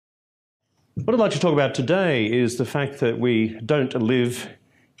What I'd like to talk about today is the fact that we don't live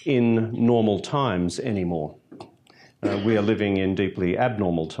in normal times anymore. We are living in deeply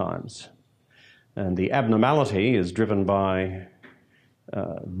abnormal times. And the abnormality is driven by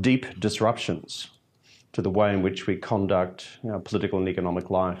deep disruptions to the way in which we conduct political and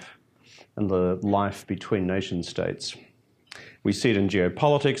economic life and the life between nation states. We see it in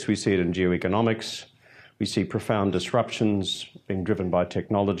geopolitics, we see it in geoeconomics, we see profound disruptions being driven by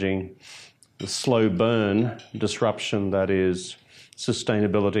technology, the slow burn disruption that is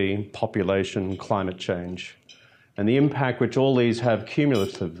sustainability, population, climate change, and the impact which all these have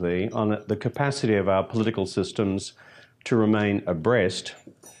cumulatively on the capacity of our political systems to remain abreast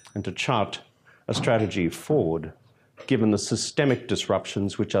and to chart a strategy forward, given the systemic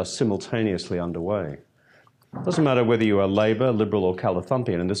disruptions which are simultaneously underway. It doesn't matter whether you are Labor, Liberal or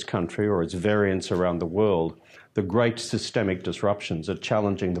Californian in this country or its variants around the world, the great systemic disruptions are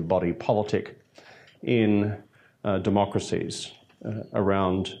challenging the body politic in democracies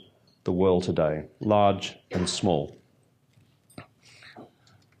around the world today, large and small.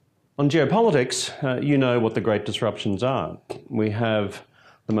 On geopolitics, you know what the great disruptions are. We have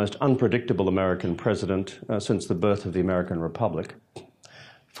the most unpredictable American president since the birth of the American Republic,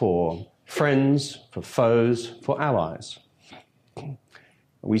 for friends, for foes, for allies.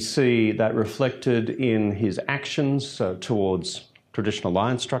 We see that reflected in his actions towards traditional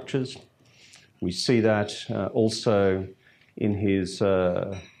alliance structures. We see that also in his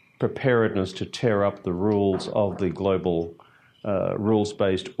preparedness to tear up the rules of the global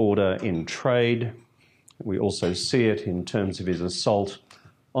rules-based order in trade. We also see it in terms of his assault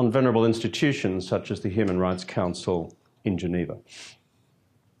on venerable institutions such as the Human Rights Council in Geneva.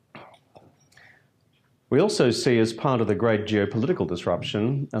 We also see, as part of the great geopolitical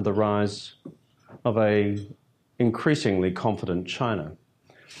disruption, the rise of an increasingly confident China,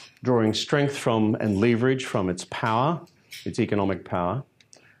 drawing strength from and leverage from its power, its economic power,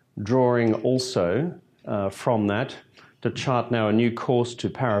 drawing also from that to chart now a new course, to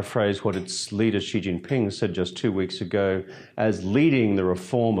paraphrase what its leader Xi Jinping said just 2 weeks ago, as leading the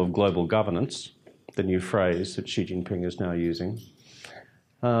reform of global governance, the new phrase that Xi Jinping is now using.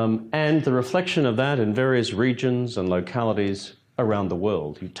 And the reflection of that in various regions and localities around the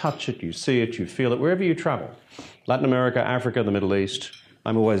world. You touch it, you see it, you feel it, wherever you travel. Latin America, Africa, the Middle East,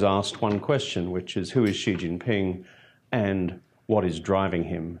 I'm always asked one question, which is, who is Xi Jinping and what is driving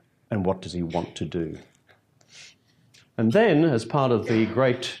him and what does he want to do? And then, as part of the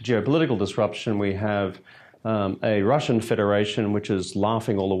great geopolitical disruption, we have a Russian Federation which is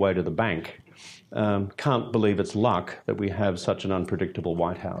laughing all the way to the bank. Can't believe it's luck that we have such an unpredictable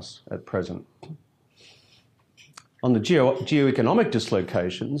White House at present. On the geoeconomic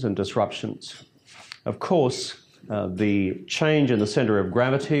dislocations and disruptions, of course, the change in the centre of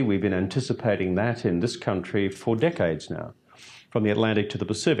gravity, we've been anticipating that in this country for decades now. From the Atlantic to the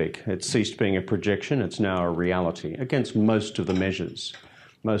Pacific, it's ceased being a projection, it's now a reality against most of the measures,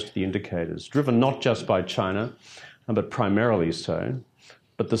 most of the indicators, driven not just by China, but primarily so,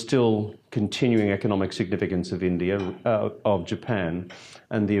 but the still continuing economic significance of India, of Japan,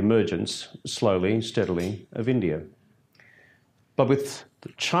 and the emergence, slowly, steadily, of India. But with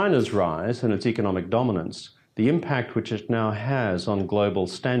China's rise and its economic dominance, the impact which it now has on global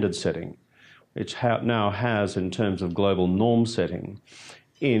standard setting, it now has in terms of global norm setting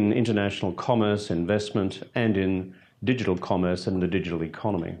in international commerce, investment, and in digital commerce and the digital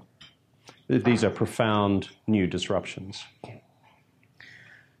economy. These are profound new disruptions.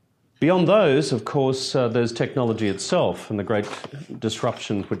 Beyond those, of course, there's technology itself and the great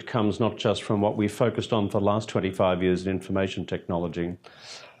disruption which comes not just from what we've focused on for the last 25 years in information technology,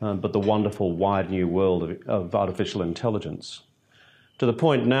 but the wonderful wide new world of artificial intelligence. To the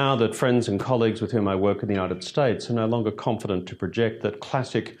point now that friends and colleagues with whom I work in the United States are no longer confident to project that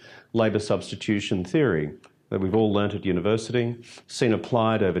classic labour substitution theory that we've all learnt at university, seen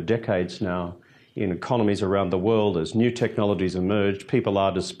applied over decades now in economies around the world. As new technologies emerge, people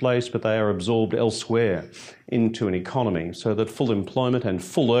are displaced, but they are absorbed elsewhere into an economy, so that full employment and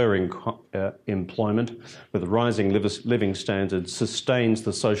fuller employment with rising living standards sustains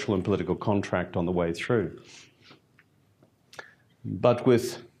the social and political contract on the way through. But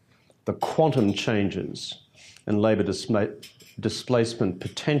with the quantum changes and labour displacement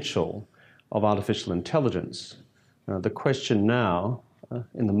potential of artificial intelligence, the question now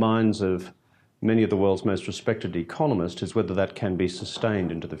in the minds of many of the world's most respected economists is whether that can be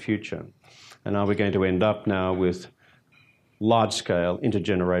sustained into the future. And are we going to end up now with large-scale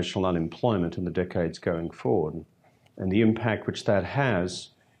intergenerational unemployment in the decades going forward, and the impact which that has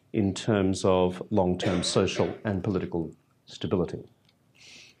in terms of long-term social and political stability?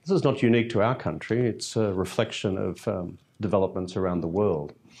 This is not unique to our country. It's a reflection of developments around the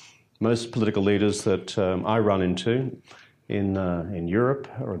world. Most political leaders that I run into in Europe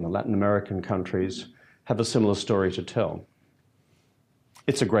or in the Latin American countries have a similar story to tell.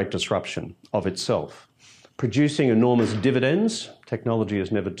 It's a great disruption of itself, producing enormous dividends. Technology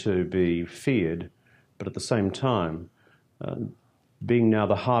is never to be feared, but at the same time, being now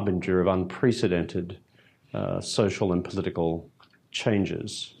the harbinger of unprecedented social and political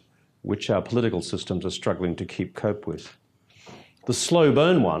changes, which our political systems are struggling to keep cope with. The slow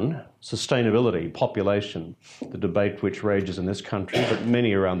burn one, sustainability, population, the debate which rages in this country, but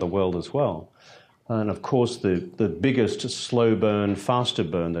many around the world as well. And of course, the biggest slow burn, faster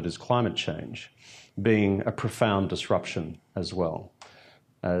burn that is climate change, being a profound disruption as well.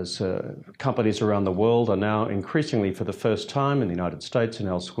 As companies around the world are now increasingly, for the first time in the United States and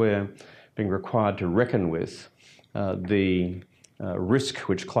elsewhere, being required to reckon with the risk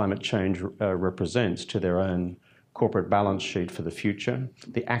which climate change represents to their own corporate balance sheet for the future,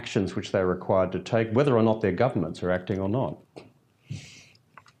 the actions which they're required to take, whether or not their governments are acting or not.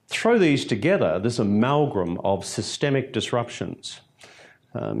 Throw these together, this amalgam of systemic disruptions.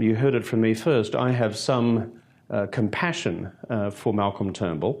 You heard it from me first. I have some compassion for Malcolm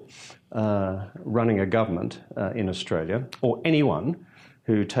Turnbull running a government in Australia, or anyone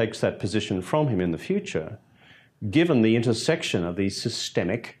who takes that position from him in the future, given the intersection of these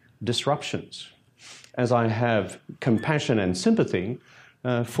systemic disruptions. As I have compassion and sympathy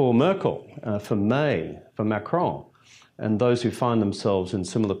for Merkel, for May, for Macron, and those who find themselves in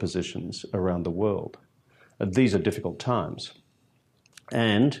similar positions around the world. These are difficult times,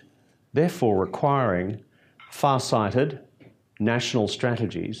 and therefore requiring far-sighted national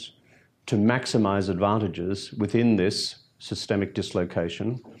strategies to maximise advantages within this systemic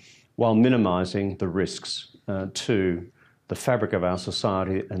dislocation while minimising the risks to the fabric of our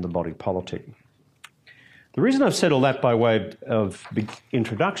society and the body politic. The reason I've said all that by way of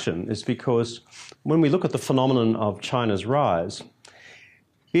introduction is because when we look at the phenomenon of China's rise,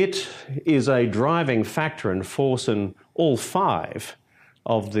 it is a driving factor and force in all five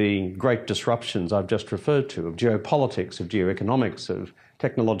of the great disruptions I've just referred to, of geopolitics, of geoeconomics, of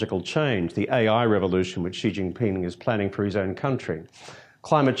technological change, the AI revolution which Xi Jinping is planning for his own country,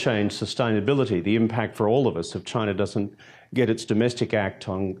 climate change, sustainability, the impact for all of us if China doesn't get its domestic act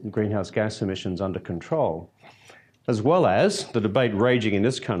on greenhouse gas emissions under control, as well as the debate raging in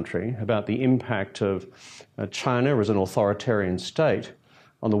this country about the impact of China as an authoritarian state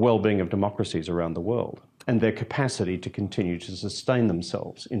on the well-being of democracies around the world and their capacity to continue to sustain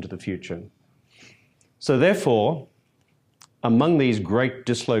themselves into the future. So therefore, among these great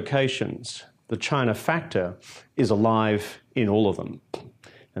dislocations, the China factor is alive in all of them.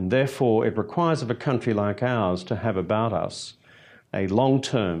 And therefore, it requires of a country like ours to have about us a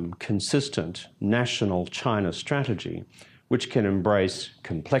long-term, consistent, national China strategy which can embrace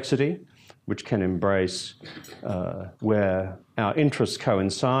complexity, which can embrace where our interests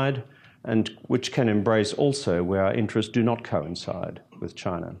coincide, and which can embrace also where our interests do not coincide with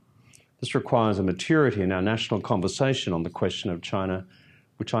China. This requires a maturity in our national conversation on the question of China,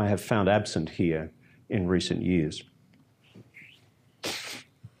 which I have found absent here in recent years.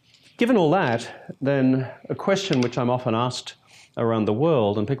 Given all that, then a question which I'm often asked around the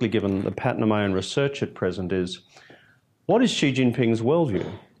world, and particularly given the pattern of my own research at present, is what is Xi Jinping's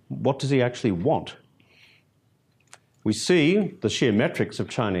worldview? What does he actually want? We see the sheer metrics of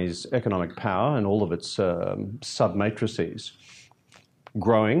Chinese economic power and all of its sub-matrices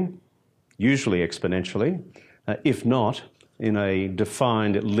growing, usually exponentially, if not in a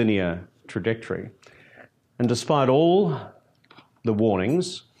defined linear trajectory. And despite all the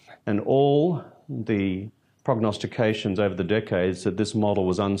warnings and all the prognostications over the decades that this model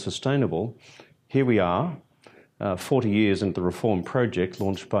was unsustainable, here we are, 40 years into the reform project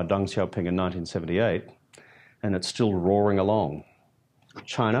launched by Deng Xiaoping in 1978, and it's still roaring along.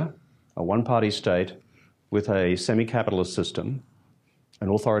 China, a one-party state with a semi-capitalist system, an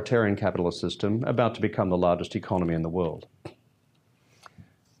authoritarian capitalist system, about to become the largest economy in the world.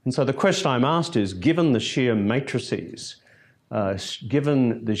 And so the question I'm asked is, given the sheer matrices,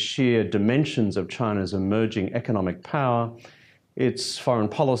 given the sheer dimensions of China's emerging economic power, its foreign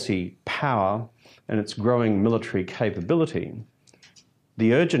policy power, and its growing military capability,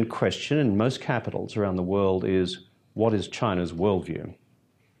 the urgent question in most capitals around the world is, what is China's worldview?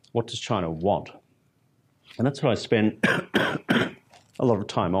 What does China want? And that's what I spend a lot of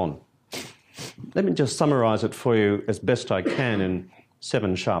time on. Let me just summarize it for you as best I can in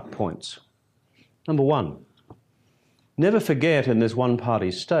 7 sharp points. Number 1, never forget in this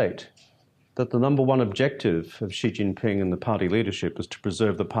one-party state that the number one objective of Xi Jinping and the party leadership is to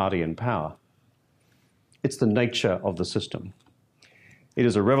preserve the party in power. It's the nature of the system. It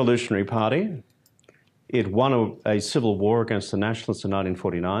is a revolutionary party. It won a civil war against the nationalists in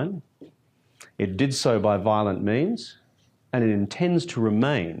 1949. It did so by violent means, and it intends to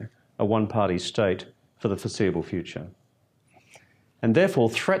remain a one-party state for the foreseeable future. And therefore,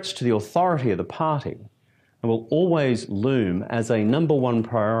 threats to the authority of the party will always loom as a number one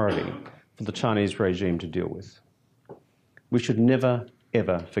priority for the Chinese regime to deal with. We should never,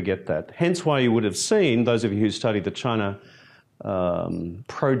 ever forget that. Hence why you would have seen, those of you who studied the China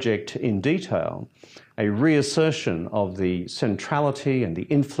project in detail, a reassertion of the centrality and the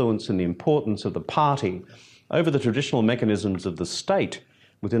influence and the importance of the party over the traditional mechanisms of the state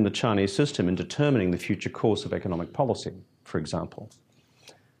within the Chinese system in determining the future course of economic policy, for example.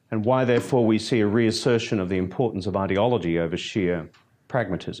 And why, therefore, we see a reassertion of the importance of ideology over sheer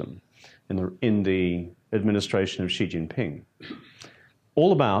pragmatism in the administration of Xi Jinping.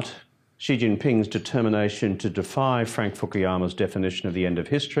 All about Xi Jinping's determination to defy Frank Fukuyama's definition of the end of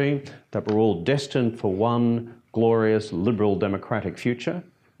history, that we're all destined for one glorious, liberal, democratic future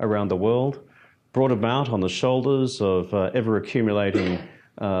around the world, brought about on the shoulders of ever-accumulating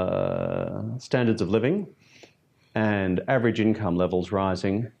standards of living and average income levels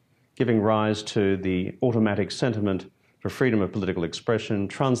rising, giving rise to the automatic sentiment for freedom of political expression,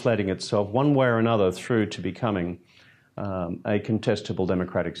 translating itself one way or another through to becoming a contestable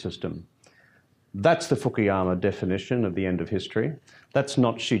democratic system. That's the Fukuyama definition of the end of history. That's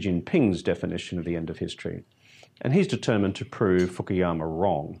not Xi Jinping's definition of the end of history. And he's determined to prove Fukuyama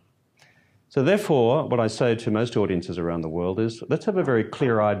wrong. So therefore, what I say to most audiences around the world is, let's have a very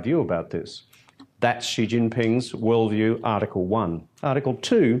clear-eyed view about this. That's Xi Jinping's worldview, Article 1. Article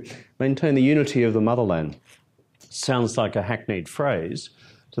 2, maintain the unity of the motherland. Sounds like a hackneyed phrase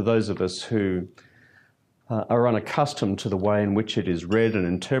to those of us who are unaccustomed to the way in which it is read and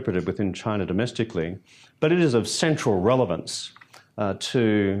interpreted within China domestically, but it is of central relevance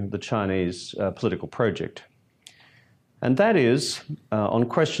to the Chinese political project. And that is on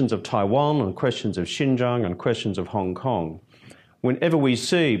questions of Taiwan, on questions of Xinjiang, on questions of Hong Kong. Whenever we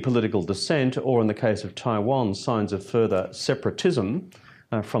see political dissent, or in the case of Taiwan, signs of further separatism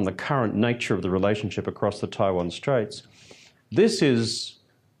from the current nature of the relationship across the Taiwan Straits, this is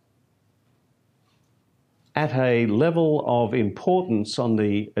at a level of importance on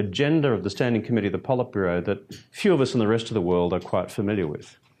the agenda of the Standing Committee of the Politburo that few of us in the rest of the world are quite familiar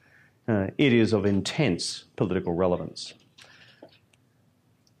with. It is of intense political relevance.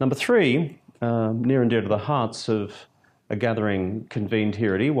 Number 3, near and dear to the hearts of a gathering convened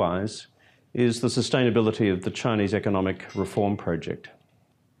here at EWISE, is the sustainability of the Chinese economic reform project.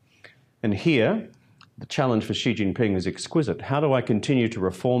 And here, the challenge for Xi Jinping is exquisite. How do I continue to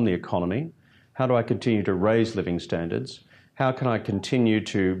reform the economy? How do I continue to raise living standards? How can I continue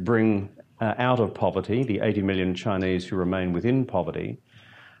to bring out of poverty the 80 million Chinese who remain within poverty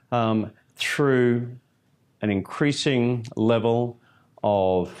through an increasing level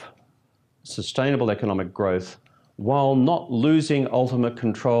of sustainable economic growth while not losing ultimate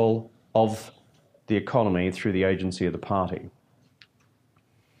control of the economy through the agency of the party?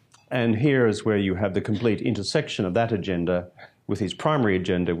 And here is where you have the complete intersection of that agenda with his primary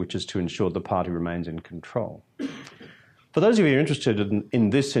agenda, which is to ensure the party remains in control. For those of you who are interested in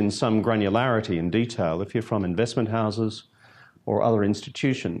this in some granularity and detail, if you're from investment houses or other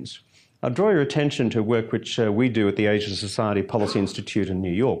institutions, I'll draw your attention to work which we do at the Asia Society Policy Institute in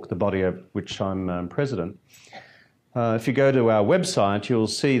New York, the body of which I'm president. If you go to our website, you'll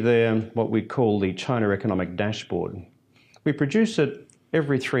see there what we call the China Economic Dashboard. We produce it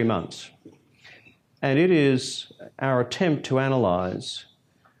every 3 months. And it is our attempt to analyse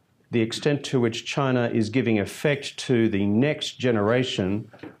the extent to which China is giving effect to the next generation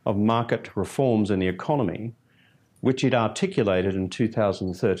of market reforms in the economy, which it articulated in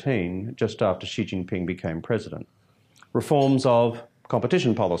 2013, just after Xi Jinping became president. Reforms of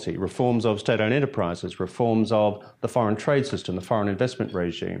competition policy, reforms of state-owned enterprises, reforms of the foreign trade system, the foreign investment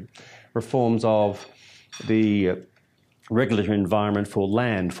regime, reforms of the regulatory environment for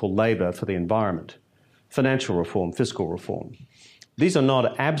land, for labour, for the environment, financial reform, fiscal reform. These are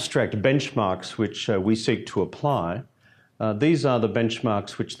not abstract benchmarks which we seek to apply. These are the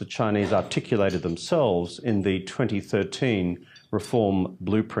benchmarks which the Chinese articulated themselves in the 2013 reform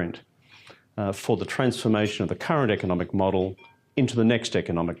blueprint for the transformation of the current economic model into the next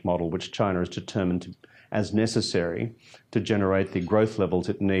economic model, which China is determined as necessary to generate the growth levels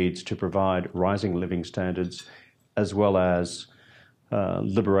it needs to provide rising living standards as well as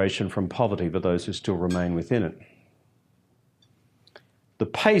liberation from poverty for those who still remain within it. The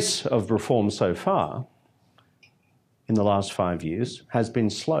pace of reform so far in the last 5 years has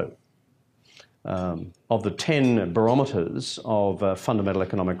been slow. Of the 10 barometers of fundamental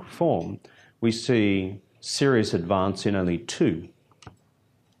economic reform, we see serious advance in only 2.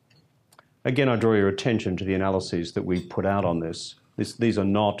 Again, I draw your attention to the analyses that we put out on this. These are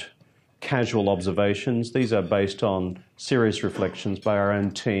not casual observations. These are based on serious reflections by our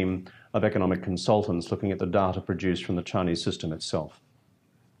own team of economic consultants looking at the data produced from the Chinese system itself.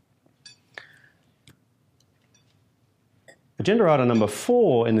 Agenda item number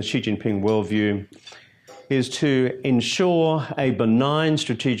 4 in the Xi Jinping worldview is to ensure a benign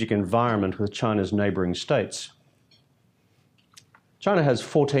strategic environment with China's neighbouring states. China has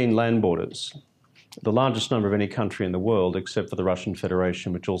 14 land borders, the largest number of any country in the world except for the Russian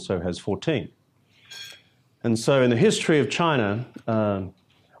Federation, which also has 14. And so in the history of China,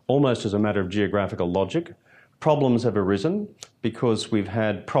 almost as a matter of geographical logic, problems have arisen because we've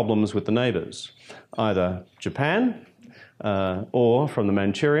had problems with the neighbours, either Japan or from the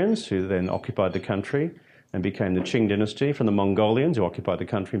Manchurians, who then occupied the country and became the Qing dynasty, from the Mongolians, who occupied the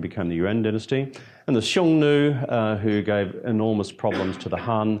country and became the Yuan dynasty, and the Xiongnu, who gave enormous problems to the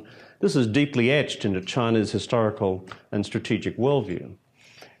Han. This is deeply etched into China's historical and strategic worldview.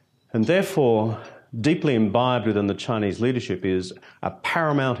 And therefore, deeply imbibed within the Chinese leadership is a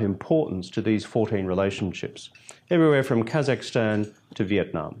paramount importance to these 14 relationships, everywhere from Kazakhstan to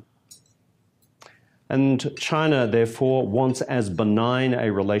Vietnam. And China, therefore, wants as benign a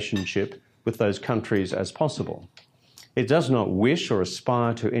relationship with those countries as possible. It does not wish or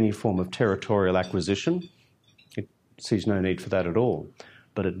aspire to any form of territorial acquisition. It sees no need for that at all.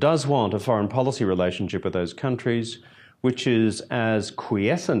 But it does want a foreign policy relationship with those countries which is as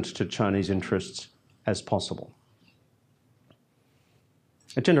quiescent to Chinese interests as possible.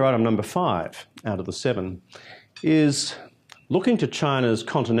 Agenda item number 5 out of the 7 is looking to China's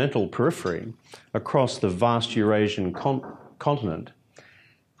continental periphery across the vast Eurasian continent.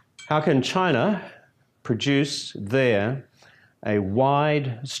 How can China produce there a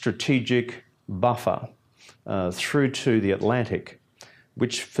wide strategic buffer through to the Atlantic,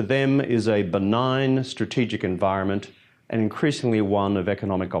 which for them is a benign strategic environment and increasingly one of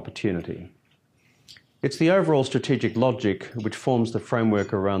economic opportunity? It's the overall strategic logic which forms the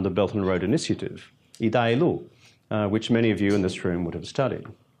framework around the Belt and Road Initiative, 一带一路, which many of you in this room would have studied.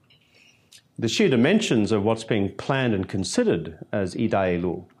 The sheer dimensions of what's being planned and considered as 一带一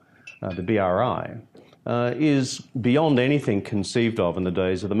路, the BRI, is beyond anything conceived of in the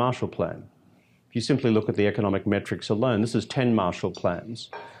days of the Marshall Plan. If you simply look at the economic metrics alone, this is 10 Marshall Plans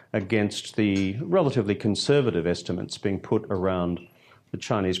against the relatively conservative estimates being put around the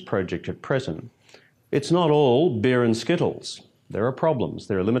Chinese project at present. It's not all beer and skittles. There are problems.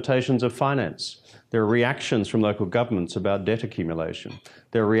 There are limitations of finance. There are reactions from local governments about debt accumulation.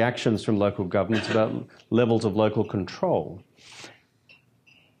 There are reactions from local governments about levels of local control.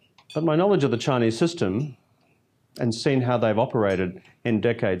 But my knowledge of the Chinese system and seeing how they've operated in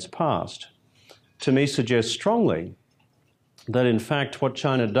decades past, to me suggests strongly that in fact what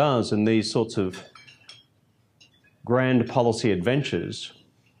China does in these sorts of grand policy adventures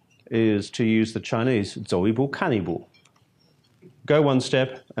is to use the Chinese 走一步看一步. Go one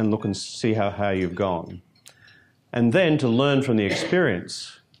step and look and see how you've gone. And then to learn from the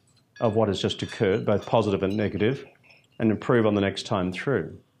experience of what has just occurred, both positive and negative, and improve on the next time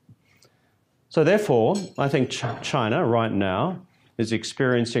through. So therefore, I think China right now is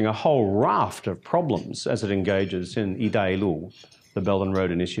experiencing a whole raft of problems as it engages in 一带一路, the Belt and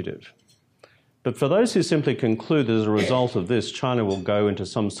Road Initiative. But for those who simply conclude that as a result of this, China will go into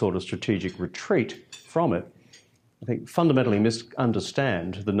some sort of strategic retreat from it, I think fundamentally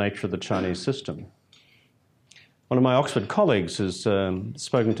misunderstand the nature of the Chinese system. One of my Oxford colleagues has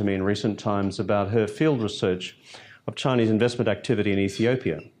spoken to me in recent times about her field research of Chinese investment activity in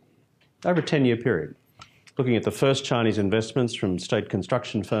Ethiopia over a 10-year period, looking at the first Chinese investments from state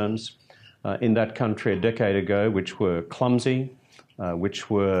construction firms in that country a decade ago, which were clumsy,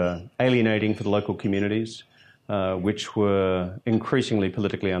 which were alienating for the local communities, which were increasingly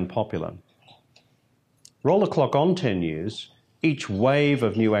politically unpopular. Roll the clock on 10 years, each wave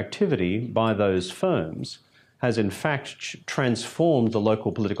of new activity by those firms has in fact transformed the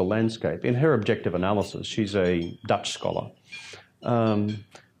local political landscape, in her objective analysis, she's a Dutch scholar,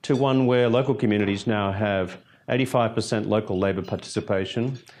 to one where local communities now have 85% local labour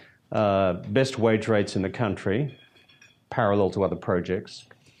participation, best wage rates in the country, parallel to other projects,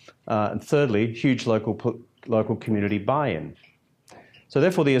 and thirdly, huge local community buy-in. So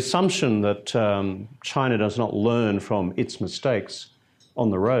therefore, the assumption that China does not learn from its mistakes on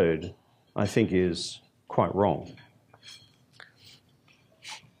the road, I think, is quite wrong.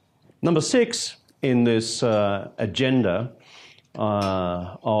 Number 6 in this agenda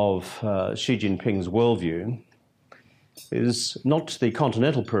of Xi Jinping's worldview is not the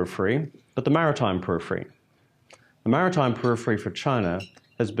continental periphery, but the maritime periphery. The maritime periphery for China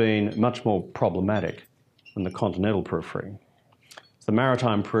has been much more problematic than the continental periphery. The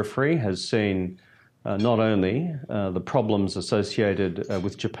maritime periphery has seen not only the problems associated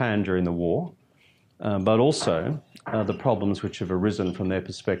with Japan during the war, but also the problems which have arisen from their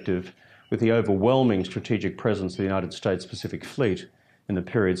perspective with the overwhelming strategic presence of the United States Pacific Fleet in the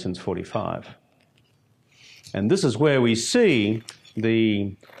period since 1945. And this is where we see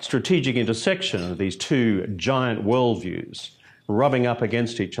the strategic intersection of these two giant worldviews rubbing up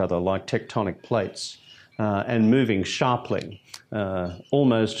against each other like tectonic plates and moving sharply,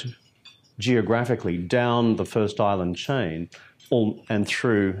 almost geographically, down the First Island chain and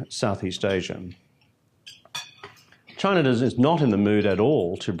through Southeast Asia. China is not in the mood at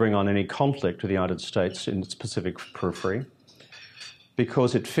all to bring on any conflict with the United States in its Pacific periphery,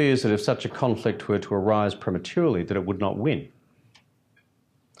 because it fears that if such a conflict were to arise prematurely, that it would not win.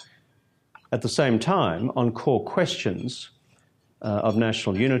 At the same time, on core questions of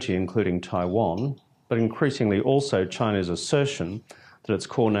national unity, including Taiwan, but increasingly also China's assertion that its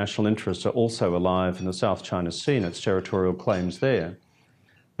core national interests are also alive in the South China Sea and its territorial claims there,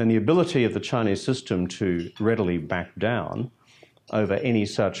 then the ability of the Chinese system to readily back down over any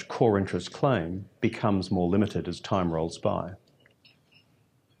such core interest claim becomes more limited as time rolls by.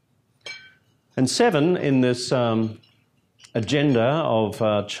 And 7 in this agenda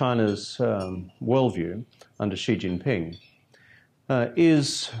of China's worldview under Xi Jinping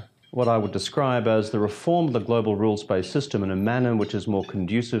is what I would describe as the reform of the global rules-based system in a manner which is more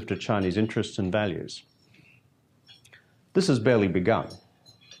conducive to Chinese interests and values. This has barely begun,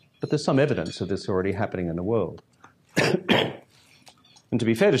 but there's some evidence of this already happening in the world. And to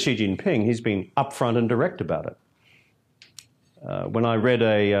be fair to Xi Jinping, he's been upfront and direct about it. When I read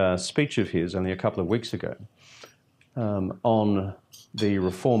a speech of his only a couple of weeks ago on the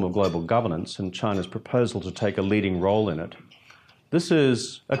reform of global governance and China's proposal to take a leading role in it, this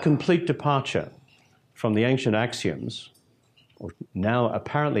is a complete departure from the ancient axioms, or now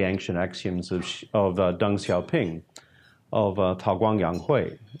apparently ancient axioms of Deng Xiaoping, of Tao Guang Yang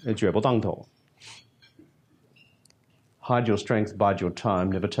Hui, 绝不当头. Hide your strength, bide your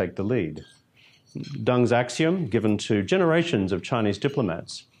time, never take the lead. Deng's axiom, given to generations of Chinese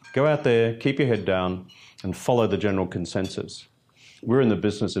diplomats: go out there, keep your head down, and follow the general consensus. We're in the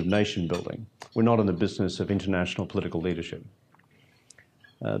business of nation building. We're not in the business of international political leadership.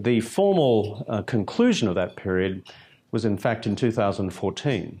 The formal conclusion of that period was, in fact, in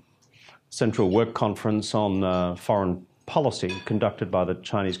 2014, Central Work Conference on Foreign Policy conducted by the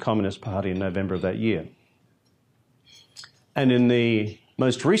Chinese Communist Party in November of that year. And in the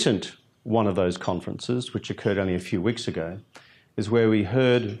most recent one of those conferences, which occurred only a few weeks ago, is where we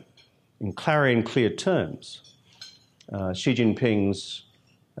heard in clarion clear terms Xi Jinping's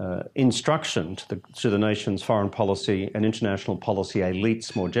instruction to the nation's foreign policy and international policy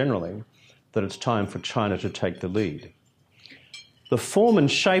elites more generally, that it's time for China to take the lead. The form and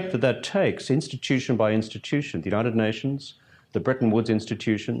shape that that takes, institution by institution, the United Nations, the Bretton Woods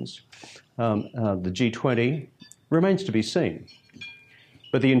institutions, the G20, remains to be seen.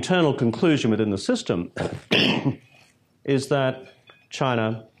 But the internal conclusion within the system is that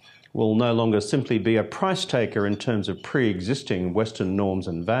China will no longer simply be a price taker in terms of pre-existing Western norms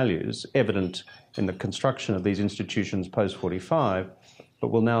and values, evident in the construction of these institutions post-45, but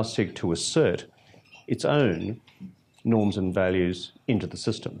will now seek to assert its own norms and values into the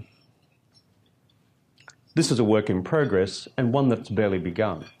system. This is a work in progress and one that's barely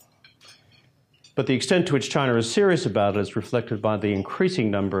begun. But the extent to which China is serious about it is reflected by the increasing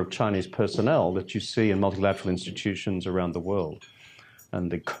number of Chinese personnel that you see in multilateral institutions around the world,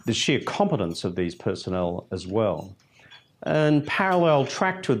 and the sheer competence of these personnel as well. And parallel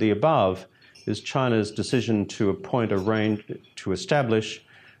track to the above is China's decision to establish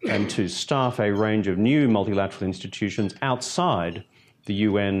and to staff a range of new multilateral institutions outside the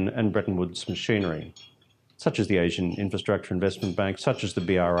UN and Bretton Woods machinery, such as the Asian Infrastructure Investment Bank, such as the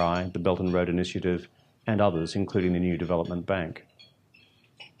BRI, the Belt and Road Initiative, and others, including the New Development Bank.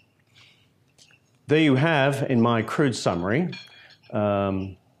 There you have, in my crude summary,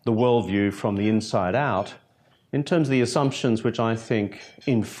 the worldview from the inside out in terms of the assumptions which I think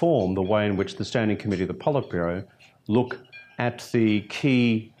inform the way in which the Standing Committee of the Politburo look at the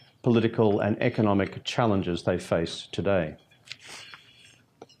key political and economic challenges they face today.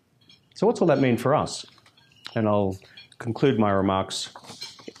 So what's all that mean for us? And I'll conclude my remarks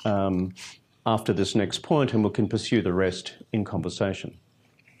after this next point, and we can pursue the rest in conversation.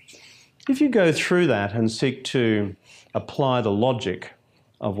 If you go through that and seek to apply the logic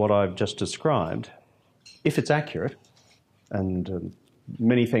of what I've just described, if it's accurate, and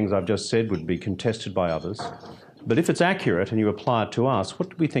many things I've just said would be contested by others, but if it's accurate and you apply it to us, what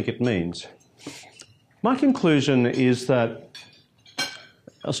do we think it means? My conclusion is that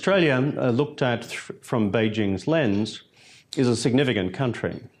Australia, looked at from Beijing's lens, is a significant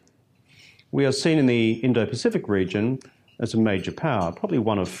country. We are seen in the Indo-Pacific region as a major power, probably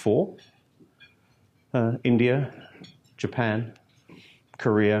one of four. India, Japan,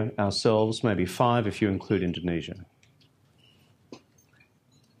 Korea, ourselves, maybe five if you include Indonesia.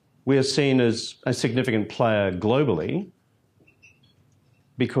 We are seen as a significant player globally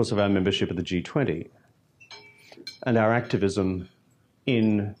because of our membership of the G20 and our activism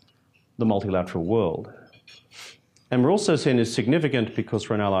in the multilateral world. And we're also seen as significant because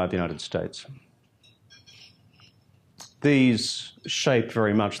we're an ally of the United States. These shape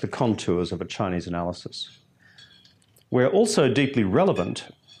very much the contours of a Chinese analysis. We're also deeply relevant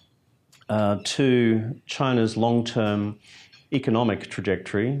to China's long-term economic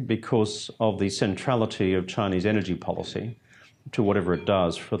trajectory because of the centrality of Chinese energy policy to whatever it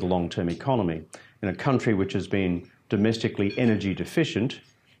does for the long-term economy. In a country which has been domestically energy deficient,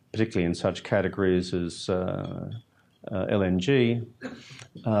 particularly in such categories as LNG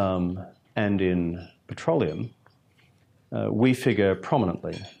and in petroleum, we figure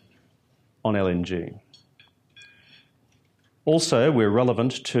prominently on LNG. Also, we're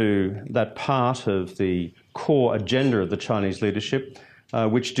relevant to that part of the core agenda of the Chinese leadership,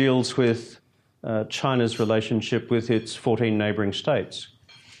 which deals with China's relationship with its 14 neighbouring states.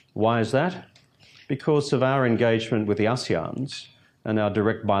 Why is that? Because of our engagement with the ASEANs and our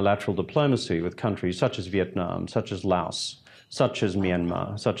direct bilateral diplomacy with countries such as Vietnam, such as Laos, such as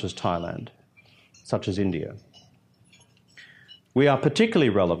Myanmar, such as Thailand, such as India. We are particularly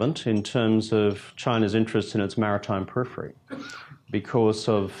relevant in terms of China's interest in its maritime periphery because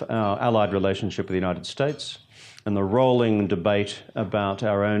of our allied relationship with the United States and the rolling debate about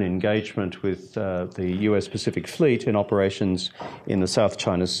our own engagement with the US Pacific Fleet in operations in the South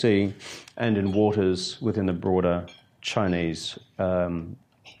China Sea and in waters within the broader Chinese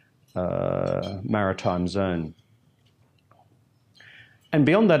maritime zone. And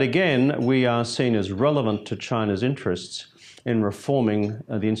beyond that again, we are seen as relevant to China's interests in reforming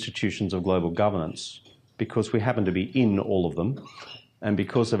the institutions of global governance because we happen to be in all of them, and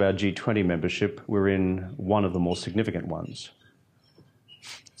because of our G20 membership, we're in one of the more significant ones.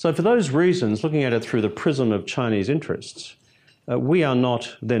 So for those reasons, looking at it through the prism of Chinese interests, we are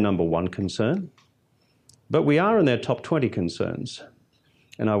not their number one concern, but we are in their top 20 concerns,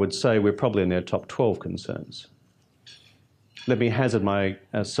 and I would say we're probably in their top 12 concerns. Let me hazard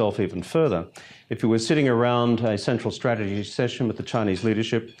myself even further. If we were sitting around a central strategy session with the Chinese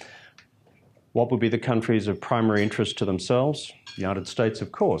leadership, what would be the countries of primary interest to themselves? The United States,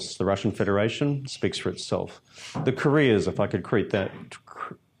 of course. The Russian Federation speaks for itself. The Koreas, if I could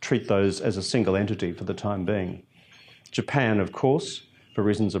treat those as a single entity for the time being. Japan, of course, for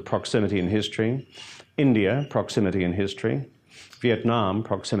reasons of proximity and history. India, proximity and history. Vietnam,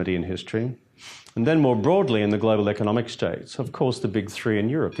 proximity and history. And then more broadly in the global economic states, of course, the big three in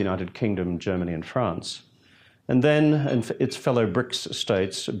Europe, the United Kingdom, Germany and France. And then its fellow BRICS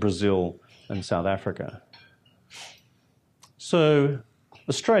states, Brazil and South Africa. So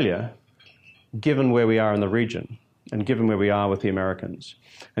Australia, given where we are in the region, and given where we are with the Americans,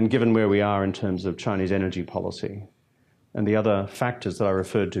 and given where we are in terms of Chinese energy policy, and the other factors that I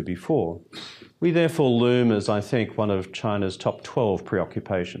referred to before, we therefore loom as, I think, one of China's top 12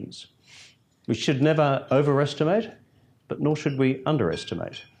 preoccupations. We should never overestimate, but nor should we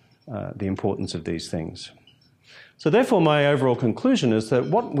underestimate the importance of these things. So therefore, my overall conclusion is that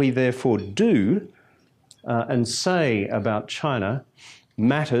what we therefore do and say about China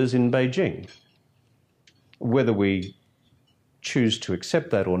matters in Beijing. Whether we choose to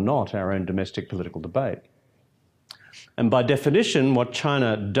accept that or not, our own domestic political debate. And by definition, what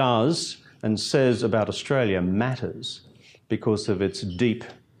China does and says about Australia matters because of its deep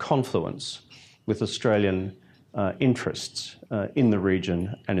confluence with Australian interests in the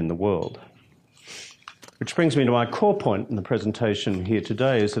region and in the world. Which brings me to my core point in the presentation here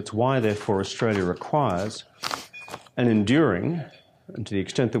today, is it's why, therefore, Australia requires an enduring, and to the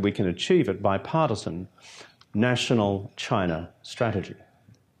extent that we can achieve it, bipartisan, national China strategy.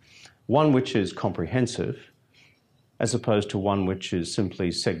 One which is comprehensive, as opposed to one which is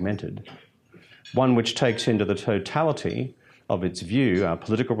simply segmented. One which takes into the totality of its view, our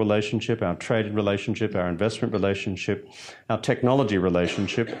political relationship, our trade relationship, our investment relationship, our technology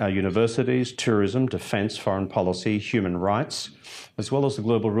relationship, our universities, tourism, defence, foreign policy, human rights, as well as the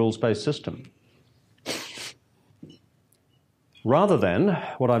global rules-based system. Rather than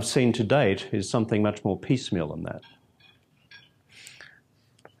what I've seen to date is something much more piecemeal than that.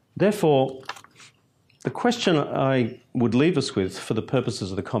 Therefore, the question I would leave us with for the purposes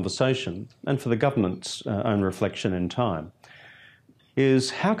of the conversation and for the government's own reflection in time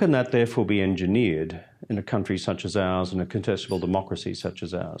is how can that therefore be engineered in a country such as ours, in a contestable democracy such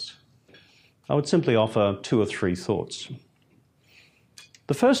as ours? I would simply offer 2 or 3 thoughts.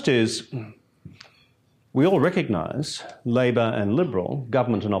 The first is we all recognise, Labor and Liberal,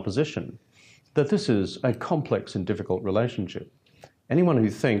 government and opposition, that this is a complex and difficult relationship. Anyone who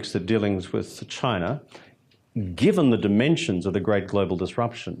thinks that dealings with China, given the dimensions of the great global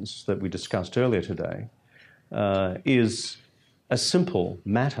disruptions that we discussed earlier today, is a simple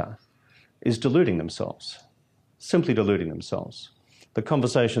matter, is deluding themselves, simply deluding themselves. The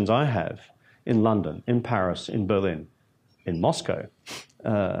conversations I have in London, in Paris, in Berlin, in Moscow,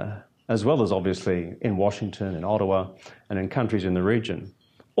 as well as obviously in Washington, in Ottawa, and in countries in the region,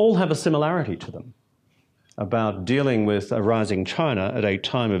 all have a similarity to them about dealing with a rising China at a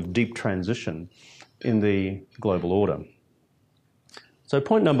time of deep transition in the global order. So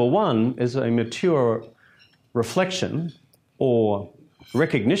point number 1 is a mature reflection or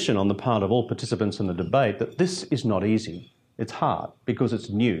recognition on the part of all participants in the debate that this is not easy. It's hard because it's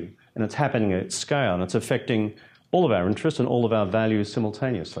new and it's happening at scale and it's affecting all of our interests and all of our values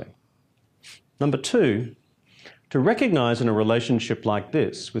simultaneously. Number 2, to recognise in a relationship like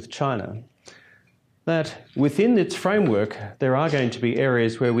this with China that within its framework there are going to be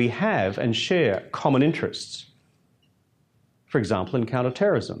areas where we have and share common interests, for example in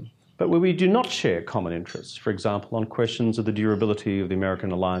counterterrorism, but where we do not share common interests, for example on questions of the durability of the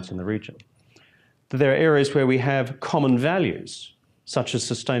American alliance in the region. That there are areas where we have common values, such as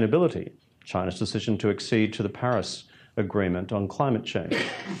sustainability, China's decision to accede to the Paris Agreement on climate change,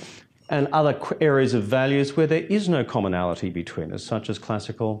 and other areas of values where there is no commonality between us, such as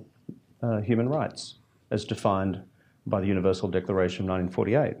classical human rights, as defined by the Universal Declaration of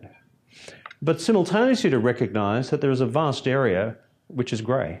 1948. But simultaneously to recognise that there is a vast area which is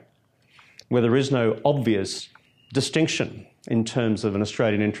grey, where there is no obvious distinction in terms of an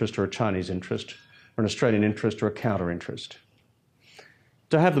Australian interest or a Chinese interest, or an Australian interest or a counter-interest.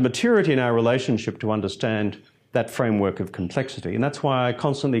 To have the maturity in our relationship to understand that framework of complexity, and that's why I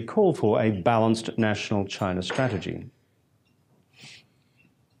constantly call for a balanced national China strategy.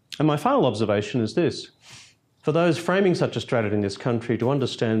 And my final observation is this: for those framing such a strategy in this country to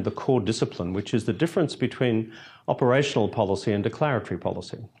understand the core discipline, which is the difference between operational policy and declaratory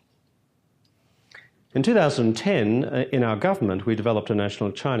policy. In 2010, in our government, we developed a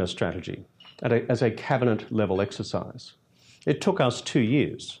national China strategy as a cabinet-level exercise. It took us 2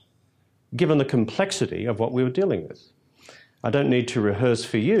 years, given the complexity of what we were dealing with. I don't need to rehearse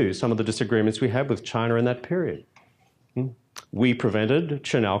for you some of the disagreements we had with China in that period. We prevented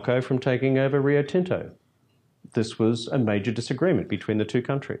Chinalco from taking over Rio Tinto. This was a major disagreement between the 2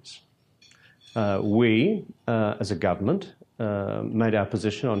 countries. We, as a government, made our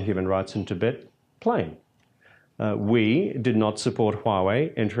position on human rights in Tibet plain. We did not support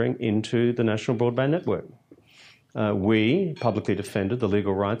Huawei entering into the national broadband network. We publicly defended the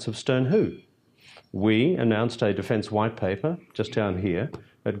legal rights of Stern Hu. We announced a defence white paper just down here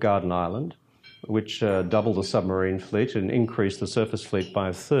at Garden Island, which doubled the submarine fleet and increased the surface fleet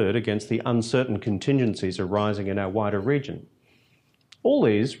by 1/3 against the uncertain contingencies arising in our wider region. All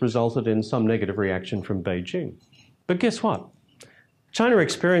these resulted in some negative reaction from Beijing. But guess what? China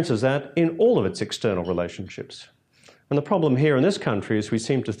experiences that in all of its external relationships. And the problem here in this country is we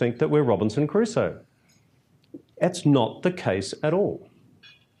seem to think that we're Robinson Crusoe. That's not the case at all.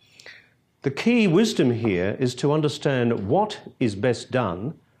 The key wisdom here is to understand what is best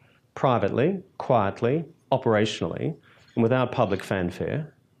done privately, quietly, operationally, and without public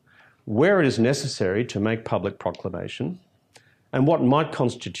fanfare, where it is necessary to make public proclamation, and what might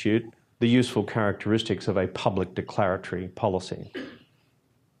constitute the useful characteristics of a public declaratory policy.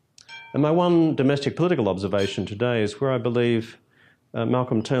 And my one domestic political observation today is where I believe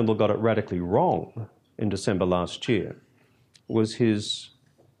Malcolm Turnbull got it radically wrong in December last year, was his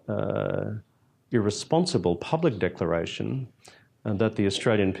irresponsible public declaration that the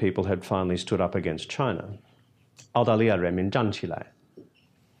Australian people had finally stood up against China. Apart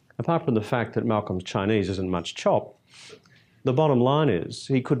from the fact that Malcolm's Chinese isn't much chop, the bottom line is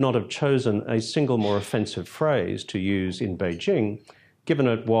he could not have chosen a single more offensive phrase to use in Beijing, given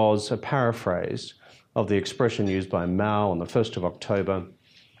it was a paraphrase of the expression used by Mao on the 1st of October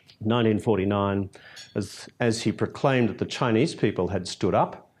 1949 as he proclaimed that the Chinese people had stood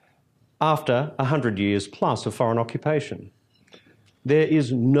up after 100 years plus of foreign occupation. There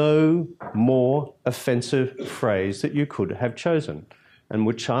is no more offensive phrase that you could have chosen, and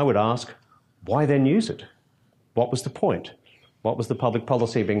which I would ask, why then use it? What was the point? What was the public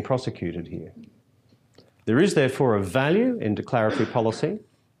policy being prosecuted here? There is therefore a value in declaratory policy,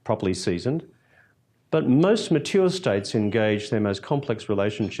 properly seasoned, but most mature states engage their most complex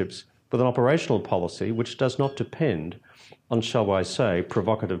relationships with an operational policy which does not depend on, shall I say,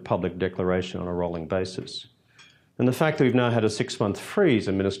 provocative public declaration on a rolling basis. And the fact that we've now had a 6-month freeze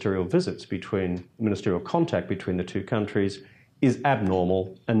in ministerial visits ministerial contact between the two countries is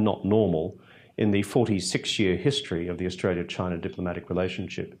abnormal and not normal in the 46-year history of the Australia-China diplomatic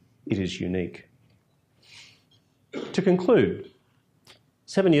relationship. It is unique. To conclude,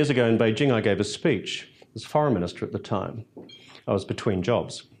 7 years ago in Beijing, I gave a speech as foreign minister at the time. I was between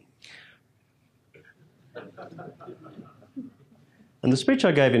jobs. And the speech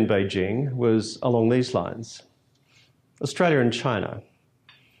I gave in Beijing was along these lines. Australia and China,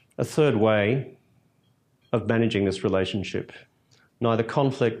 a third way of managing this relationship, neither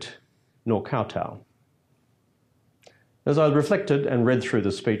conflict nor kowtow. As I reflected and read through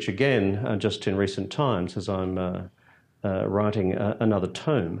the speech again just in recent times as I'm writing another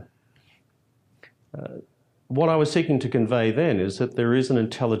tome, what I was seeking to convey then is that there is an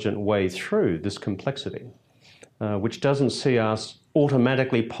intelligent way through this complexity, which doesn't see us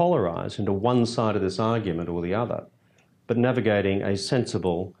automatically polarise into one side of this argument or the other, but navigating a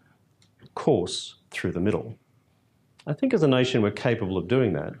sensible course through the middle. I think as a nation we're capable of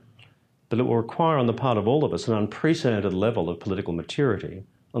doing that, but it will require on the part of all of us an unprecedented level of political maturity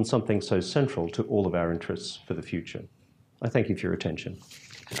on something so central to all of our interests for the future. I thank you for your attention.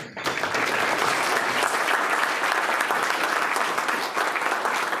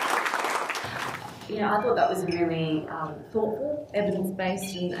 I thought that was a really thoughtful,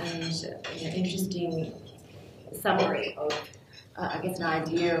 evidence-based and interesting summary of, I guess, an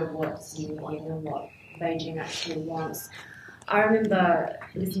idea of what's needed and what Beijing actually wants. I remember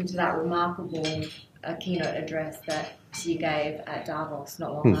listening to that remarkable keynote address that Xi gave at Davos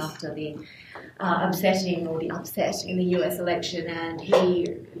not long after the upset in the US election, and he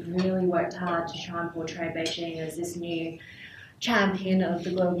really worked hard to try and portray Beijing as this new champion of the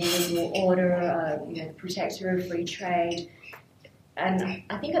global liberal order, protector of free trade. And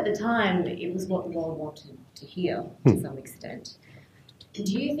I think at the time it was what the world wanted to hear to some extent. Do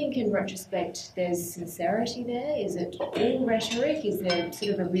you think in retrospect there's sincerity there? Is it all rhetoric? Is there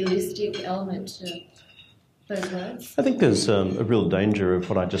sort of a realistic element to those words? I think there's a real danger of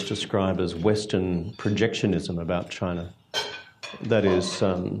what I just described as Western projectionism about China. That is,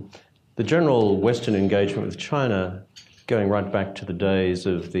 the general Western engagement with China, going right back to the days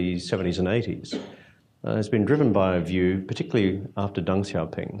of the 70s and 80s, has been driven by a view, particularly after Deng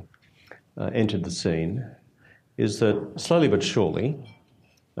Xiaoping entered the scene, is that slowly but surely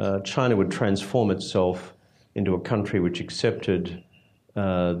China would transform itself into a country which accepted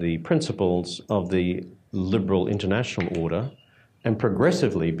the principles of the liberal international order and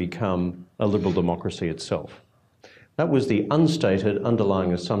progressively become a liberal democracy itself. That was the unstated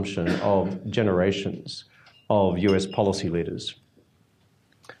underlying assumption of generations of US policy leaders.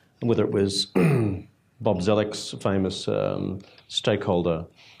 And whether it was Bob Zoellick's famous stakeholder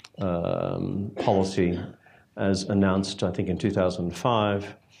policy as announced, I think, in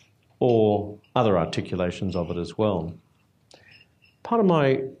 2005, or other articulations of it as well. Part of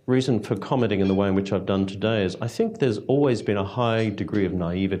my reason for commenting in the way in which I've done today is I think there's always been a high degree of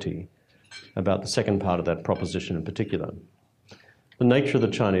naivety about the second part of that proposition in particular. The nature of the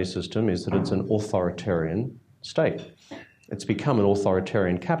Chinese system is that it's an authoritarian state. It's become an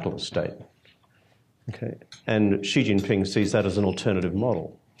authoritarian capitalist state. Okay. And Xi Jinping sees that as an alternative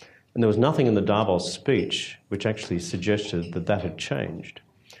model. And there was nothing in the Davos speech which actually suggested that that had changed.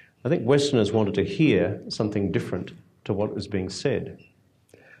 I think Westerners wanted to hear something different to what was being said.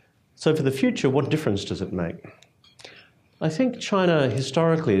 So for the future, what difference does it make? I think China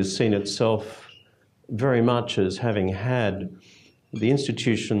historically has seen itself very much as having had the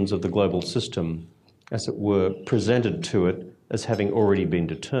institutions of the global system, as it were, presented to it as having already been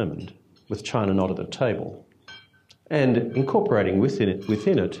determined, with China not at the table, and incorporating within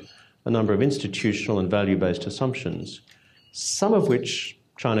it a number of institutional and value-based assumptions, some of which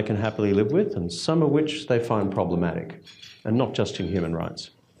China can happily live with and some of which they find problematic, and not just in human rights.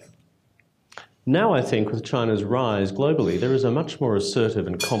 Now I think with China's rise globally, there is a much more assertive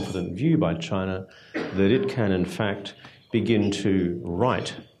and confident view by China that it can in fact begin to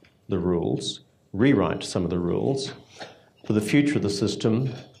write the rules rewrite some of the rules for the future of the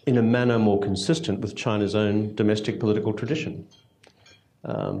system in a manner more consistent with China's own domestic political tradition.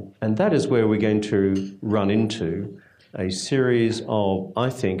 And that is where we're going to run into a series of, I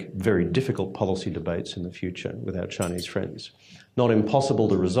think, very difficult policy debates in the future with our Chinese friends. Not impossible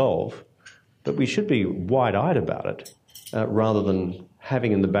to resolve, but we should be wide-eyed about it rather than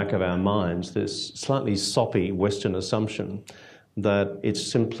having in the back of our minds this slightly soppy Western assumption that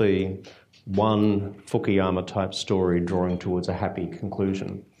it's simply one Fukuyama-type story drawing towards a happy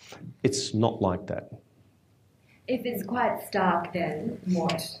conclusion. It's not like that. If it's quite stark then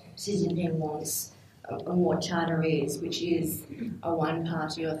what Xi Jinping wants and what China is, which is a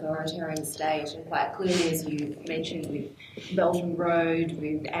one-party authoritarian state, and quite clearly, as you mentioned, with Belt and Road,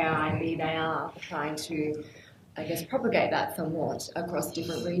 with AIIB, they are trying to, I guess, propagate that somewhat across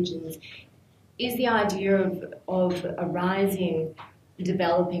different regions. Is the idea of a rising,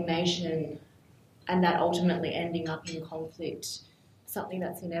 developing nation and that ultimately ending up in conflict something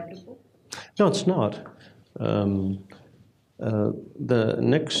that's inevitable? No, it's not. The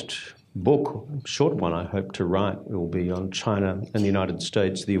next book, short one I hope to write, will be on China and the United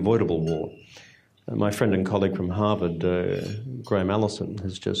States, The Avoidable War. My friend and colleague from Harvard, Graham Allison,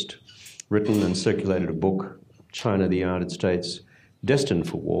 has just written and circulated a book, China, the United States, Destined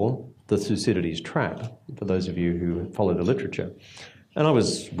for War, The Thucydides Trap, for those of you who follow the literature. And I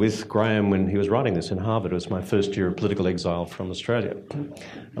was with Graham when he was writing this in Harvard. It was my first year of political exile from Australia.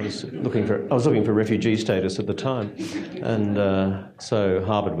 I was looking for refugee status at the time, and so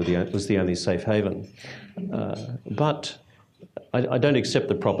Harvard was the only safe haven. But I don't accept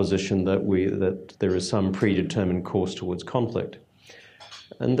the proposition that there is some predetermined course towards conflict,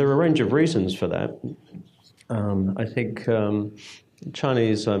 and there are a range of reasons for that. I think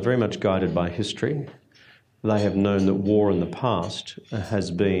Chinese are very much guided by history. They have known that war in the past has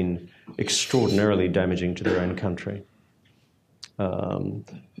been extraordinarily damaging to their own country.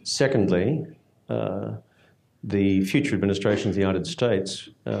 Secondly, the future administrations of the United States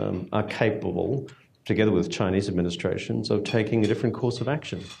are capable, together with Chinese administrations, of taking a different course of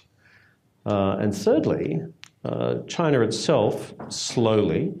action. And thirdly, China itself,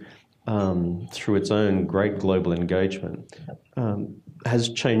 slowly, through its own great global engagement, has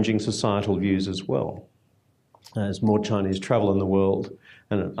changing societal views as well. As more Chinese travel in the world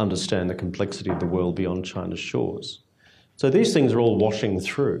and understand the complexity of the world beyond China's shores. So these things are all washing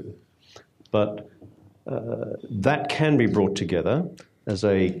through, but that can be brought together as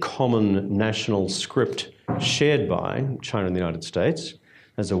a common national script shared by China and the United States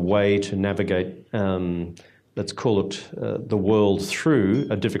as a way to navigate, let's call it the world through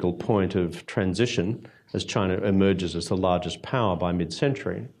a difficult point of transition as China emerges as the largest power by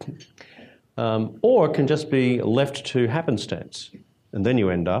mid-century. Or it can just be left to happenstance. And then you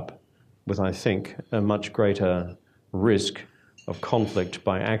end up with, I think, a much greater risk of conflict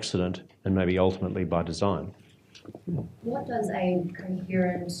by accident and maybe ultimately by design. What does a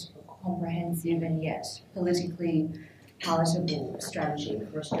coherent, comprehensive and yet politically palatable strategy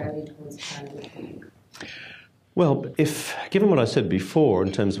for Australia towards China look like? Well, given what I said before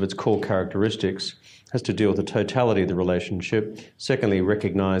in terms of its core characteristics, has to deal with the totality of the relationship. Secondly,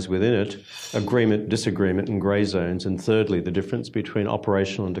 recognise within it agreement, disagreement and grey zones. And thirdly, the difference between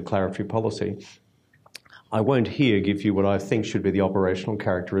operational and declaratory policy. I won't here give you what I think should be the operational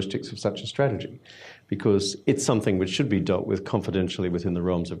characteristics of such a strategy, because it's something which should be dealt with confidentially within the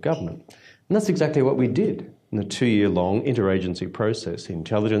realms of government. And that's exactly what we did in the 2-year-long interagency process. The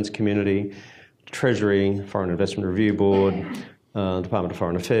intelligence community, Treasury, Foreign Investment Review Board, Department of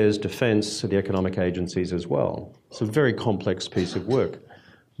Foreign Affairs, Defence, the economic agencies as well. It's a very complex piece of work,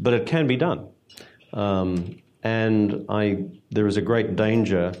 but it can be done. And there is a great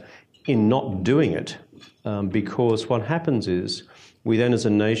danger in not doing it because what happens is we then as a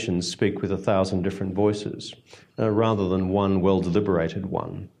nation speak with 1,000 different voices rather than one well-deliberated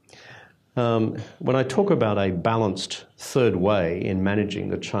one. When I talk about a balanced third way in managing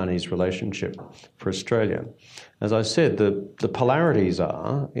the Chinese relationship for Australia, as I said, the polarities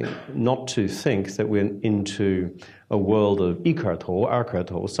are not to think that we're into a world of 一颗头, 二颗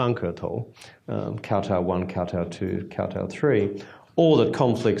头, 三颗头, Kowtow 1, Kowtow 2, Kowtow 3, or that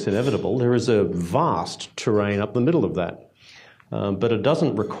conflict's inevitable. There is a vast terrain up the middle of that. But it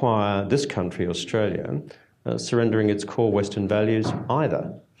doesn't require this country, Australia, surrendering its core Western values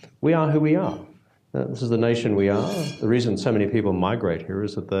either. We are who we are. This is the nation we are. The reason so many people migrate here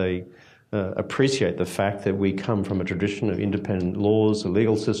is that they appreciate the fact that we come from a tradition of independent laws, a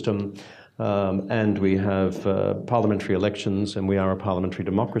legal system, and we have parliamentary elections, and we are a parliamentary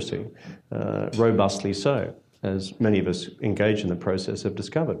democracy, robustly so, as many of us engaged in the process have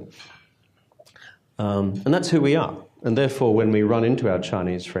discovered. And that's who we are. And therefore, when we run into our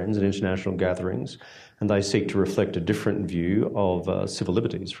Chinese friends at international gatherings and they seek to reflect a different view of civil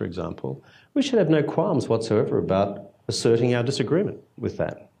liberties, for example, we should have no qualms whatsoever about asserting our disagreement with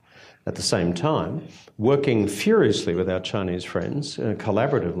that. At the same time, working furiously with our Chinese friends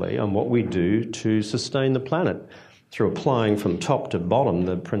collaboratively on what we do to sustain the planet through applying from top to bottom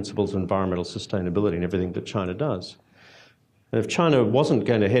the principles of environmental sustainability in everything that China does. And if China wasn't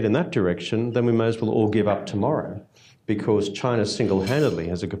going to head in that direction, then we may as well all give up tomorrow, because China single-handedly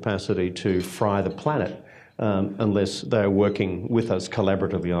has a capacity to fry the planet unless they're working with us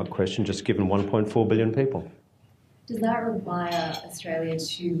collaboratively on that question, just given 1.4 billion people. Does that require Australia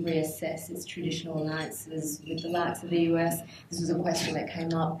to reassess its traditional alliances with the likes of the US? This was a question that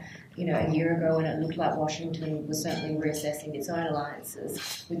came up, a year ago, and it looked like Washington was certainly reassessing its own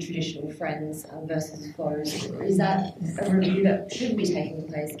alliances with traditional friends versus foes. Is that a review that should be taking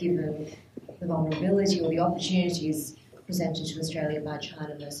place given the vulnerability or the opportunities presented to Australia by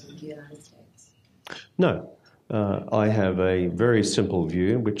China versus the United States? No. I have a very simple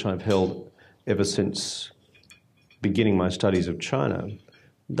view, which I've held ever since beginning my studies of China,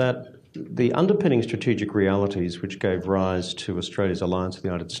 that the underpinning strategic realities which gave rise to Australia's alliance with the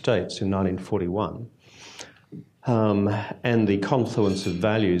United States in 1941 and the confluence of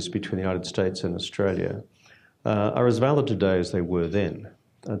values between the United States and Australia are as valid today as they were then,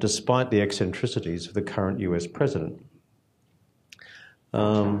 despite the eccentricities of the current US president.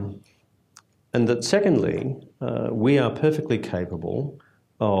 And that secondly, we are perfectly capable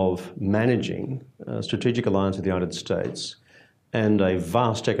of managing a strategic alliance with the United States and a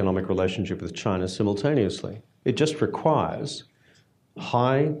vast economic relationship with China simultaneously. It just requires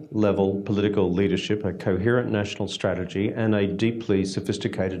high-level political leadership, a coherent national strategy, and a deeply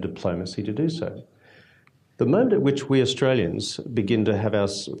sophisticated diplomacy to do so. The moment at which we Australians begin to have our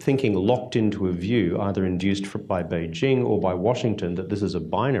thinking locked into a view, either induced by Beijing or by Washington, that this is a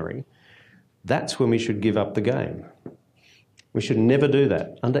binary, that's when we should give up the game. We should never do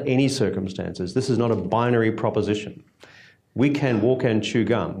that under any circumstances. This is not a binary proposition. We can walk and chew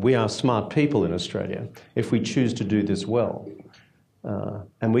gum. We are smart people in Australia if we choose to do this well.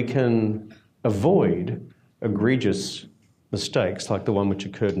 And we can avoid egregious mistakes like the one which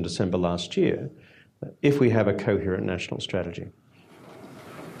occurred in December last year if we have a coherent national strategy.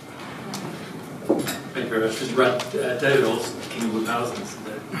 Thank you very much, Mr. Rudd. David Olsen, King of Thousands,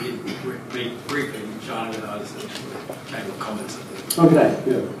 meet briefly in China when I was at the Chamber of Commerce. Okay,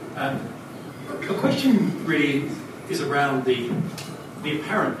 yeah. The question really is around the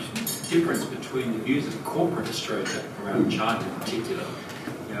apparent difference between the views of corporate Australia around China in particular,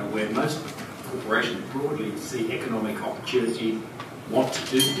 where most corporations broadly see economic opportunity, want to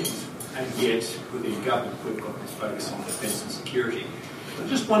do things, and yet within government we've got this focus on defence and security. I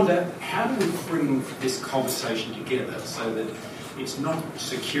just wonder, how do we bring this conversation together so that it's not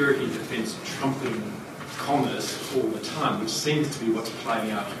security and defence trumping commerce all the time, which seems to be what's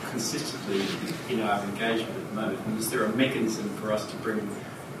playing out consistently in our engagement at the moment? And is there a mechanism for us to bring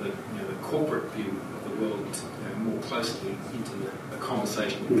the corporate view of the world more closely into the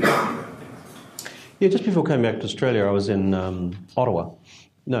conversation with government around things? Yeah, just before coming back to Australia, I was in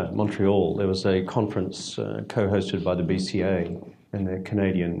Montreal. There was a conference co-hosted by the BCA and their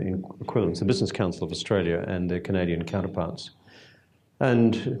Canadian equivalents, the Business Council of Australia and their Canadian counterparts.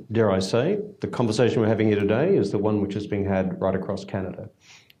 And dare I say, the conversation we're having here today is the one which is being had right across Canada,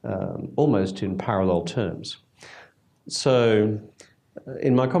 almost in parallel terms. So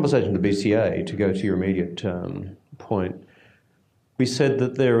in my conversation with the BCA, to go to your immediate point, we said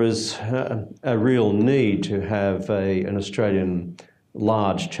that there is a real need to have an Australian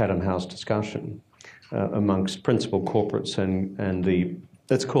large Chatham House discussion amongst principal corporates and the,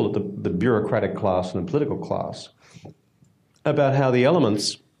 let's call it the bureaucratic class and the political class, about how the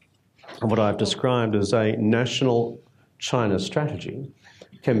elements of what I've described as a national China strategy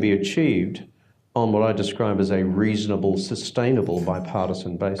can be achieved on what I describe as a reasonable, sustainable,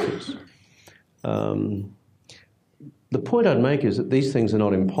 bipartisan basis. The point I'd make is that these things are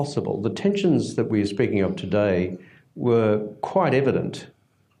not impossible. The tensions that we're speaking of today were quite evident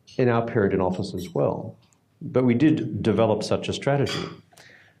in our period in office as well. But we did develop such a strategy.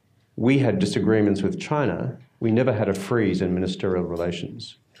 We had disagreements with China. We never had a freeze in ministerial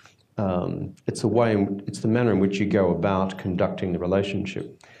relations. It's the manner in which you go about conducting the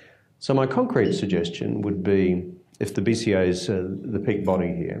relationship. So my concrete suggestion would be, if the BCA is the peak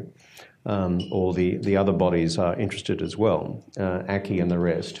body here, or the other bodies are interested as well, ACCI and the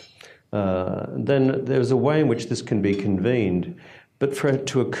rest, then there's a way in which this can be convened. But for it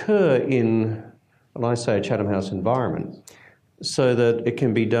to occur in, when I say a Chatham House environment, so that it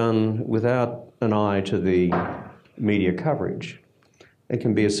can be done without an eye to the media coverage. It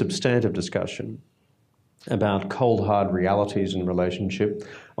can be a substantive discussion about cold, hard realities in relationship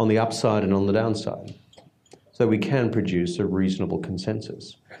on the upside and on the downside, so we can produce a reasonable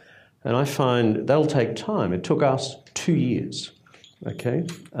consensus. And I find that'll take time. It took us 2 years, okay?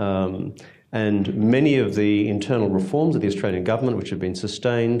 And many of the internal reforms of the Australian government, which have been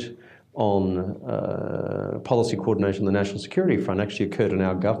sustained on policy coordination on the national security front, actually occurred in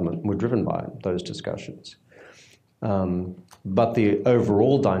our government and were driven by those discussions. But the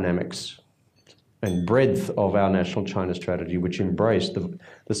overall dynamics and breadth of our national China strategy, which embraced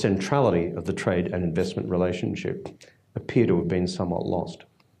the centrality of the trade and investment relationship, appear to have been somewhat lost.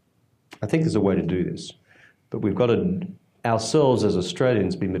 I think there's a way to do this, but we've got to, ourselves as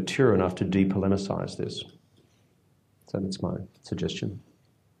Australians, be mature enough to de-polemicise this. So that's my suggestion.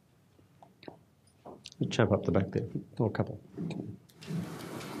 The chap up the back there, or a couple.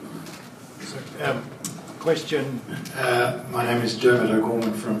 Question. My name is Dermot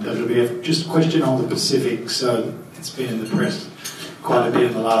O'Gorman from WWF. Just a question on the Pacific. So it's been in the press quite a bit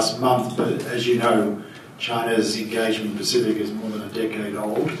in the last month, but as you know, China's engagement in the Pacific is more than a decade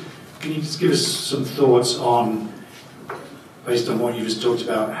old. Can you just give us some thoughts on, based on what you just talked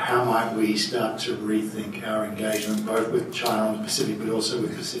about, how might we start to rethink our engagement both with China on the Pacific but also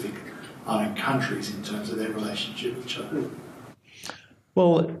with Pacific Island countries in terms of their relationship with China?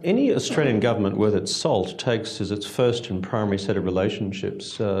 Well, any Australian government worth its salt takes as its first and primary set of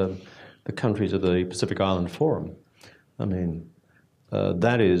relationships the countries of the Pacific Island Forum. I mean,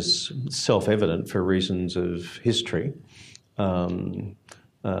 that is self-evident for reasons of history.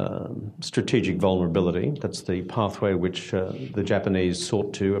 Strategic vulnerability, that's the pathway which the Japanese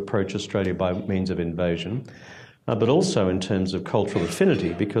sought to approach Australia by means of invasion, but also in terms of cultural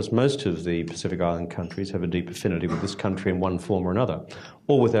affinity, because most of the Pacific Island countries have a deep affinity with this country in one form or another,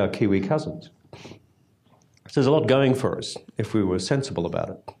 or with our Kiwi cousins. So there's a lot going for us if we were sensible about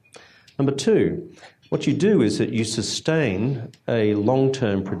it. Number two, what you do is that you sustain a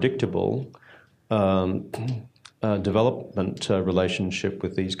long-term predictable development relationship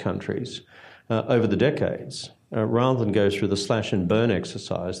with these countries over the decades, rather than go through the slash and burn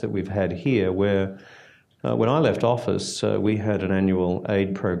exercise that we've had here, where when I left office, we had an annual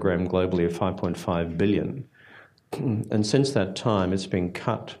aid program globally of $5.5 billion. And since that time, it's been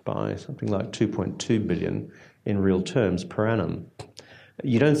cut by something like $2.2 billion in real terms per annum.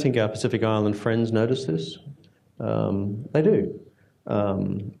 You don't think our Pacific Island friends notice this? They do.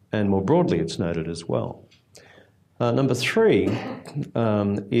 And more broadly, it's noted as well. Number three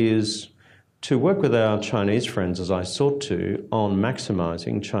is to work with our Chinese friends, as I sought to, on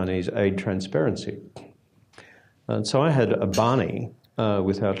maximising Chinese aid transparency. And so I had a Barney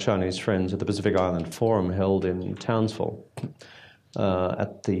with our Chinese friends at the Pacific Island Forum held in Townsville Cairns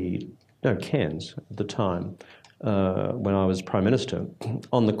at the time when I was Prime Minister,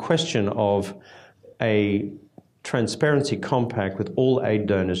 on the question of a transparency compact with all aid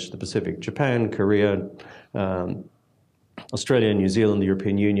donors to the Pacific, Japan, Korea, Australia, New Zealand, the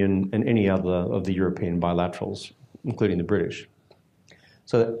European Union, and any other of the European bilaterals, including the British.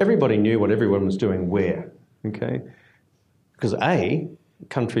 So that everybody knew what everyone was doing where, okay? Because A,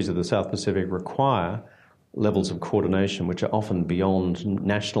 countries of the South Pacific require levels of coordination which are often beyond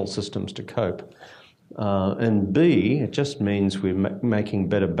national systems to cope. And B, it just means we're making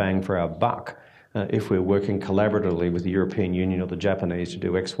better bang for our buck if we're working collaboratively with the European Union or the Japanese to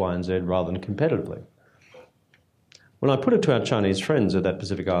do X, Y, and Z rather than competitively. When I put it to our Chinese friends at that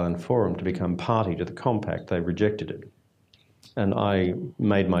Pacific Island Forum to become party to the compact, they rejected it. And I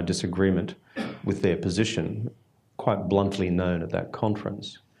made my disagreement with their position quite bluntly known at that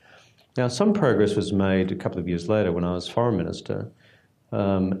conference. Now, some progress was made a couple of years later when I was Foreign Minister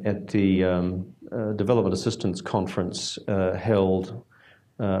at the Development Assistance Conference held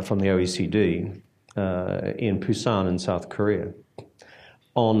from the OECD in Busan in South Korea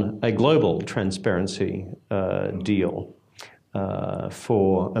on a global transparency deal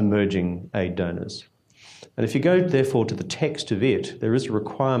for emerging aid donors. And if you go, therefore, to the text of it, there is a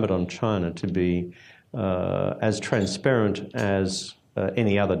requirement on China to be as transparent as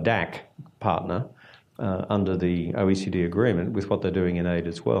any other DAC partner under the OECD agreement with what they're doing in aid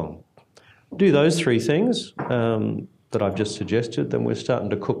as well. Do those three things that I've just suggested, then we're starting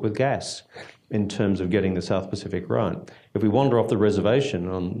to cook with gas in terms of getting the South Pacific right. If we wander off the reservation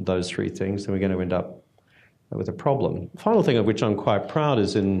on those three things, then we're going to end up with a problem. The final thing of which I'm quite proud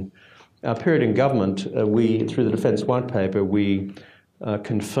is in our period in government, we, through the Defence White Paper, we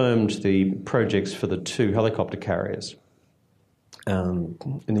confirmed the projects for the 2 helicopter carriers. in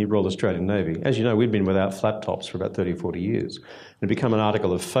the Royal Australian Navy. As you know, we'd been without flat tops for about 30 or 40 years. It had become an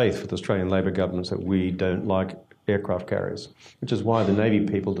article of faith with Australian Labor governments that we don't like aircraft carriers, which is why the Navy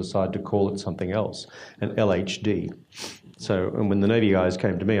people decided to call it something else, an LHD. So, and when the Navy guys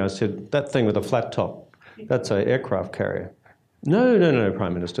came to me, I said, that thing with a flat top, that's an aircraft carrier. No,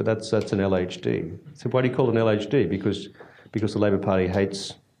 Prime Minister, that's an LHD. I said, why do you call it an LHD? Because the Labor Party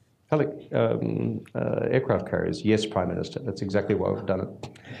hates aircraft carriers. Yes, Prime Minister, that's exactly why we've done it.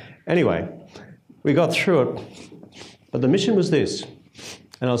 Anyway, we got through it, but the mission was this,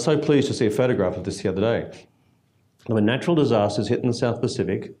 and I was so pleased to see a photograph of this the other day. When natural disasters hit in the South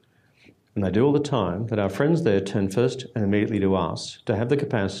Pacific, and they do all the time, that our friends there turn first and immediately to us to have the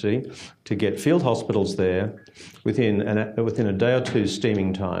capacity to get field hospitals there within a day or two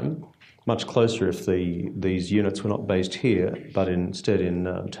steaming time, much closer if these units were not based here, but instead in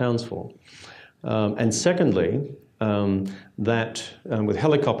Townsville. And secondly, that with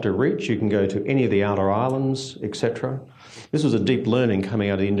helicopter reach, you can go to any of the outer islands, etc. This was a deep learning coming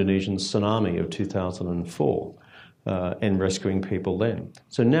out of the Indonesian tsunami of 2004. And rescuing people then.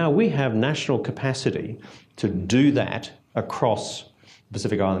 So now we have national capacity to do that across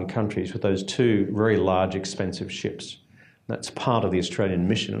Pacific Island countries with those two very large, expensive ships. That's part of the Australian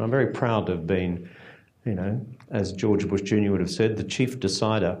mission, and I'm very proud to have been, as George Bush Jr. would have said, the chief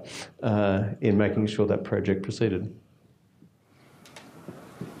decider in making sure that project proceeded.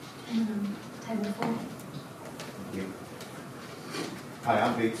 Hi,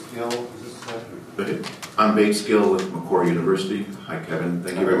 I'm Bates Gill. Okay. I'm Bates Gill with Macquarie University. Hi, Kevin.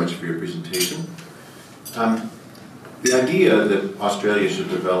 Thank you very much for your presentation. The idea that Australia should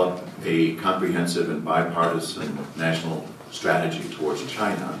develop a comprehensive and bipartisan national strategy towards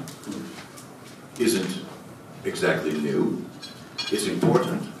China isn't exactly new. It's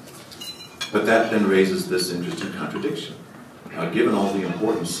important. But that then raises this interesting contradiction. Given all the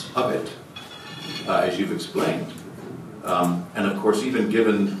importance of it, as you've explained, and of course, even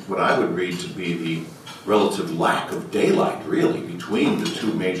given what I would read to be the relative lack of daylight, really, between the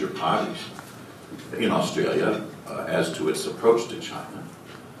two major parties in Australia as to its approach to China,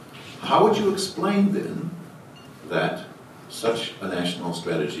 how would you explain then that such a national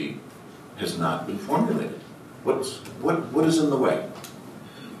strategy has not been formulated? What is in the way?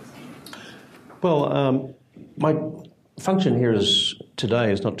 Well, my function here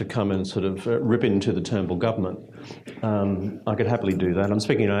today is not to come and sort of rip into the Turnbull government. I could happily do that. I'm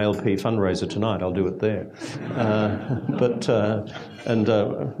speaking at an ALP fundraiser tonight. I'll do it there.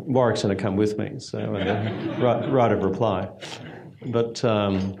 Warwick's going to come with me, so right of reply. But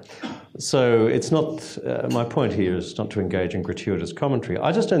so it's not. My point here is not to engage in gratuitous commentary.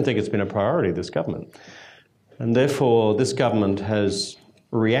 I just don't think it's been a priority of this government, and therefore this government has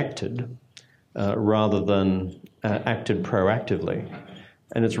reacted rather than acted proactively.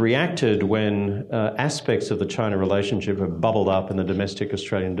 And it's reacted when aspects of the China relationship have bubbled up in the domestic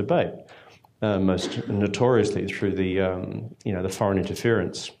Australian debate, most notoriously through the foreign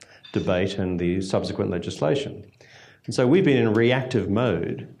interference debate and the subsequent legislation. And so we've been in a reactive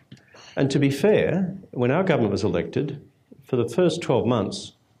mode. And to be fair, when our government was elected, for the first 12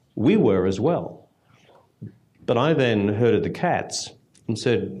 months, we were as well. But I then herded the cats and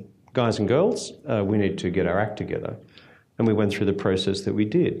said, guys and girls, we need to get our act together. And we went through the process that we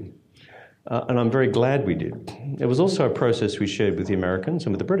did. And I'm very glad we did. It was also a process we shared with the Americans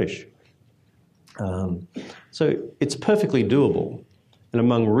and with the British. So it's perfectly doable. And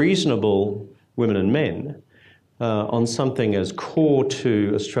among reasonable women and men, on something as core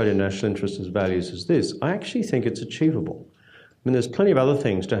to Australian national interests and values as this, I actually think it's achievable. I mean, there's plenty of other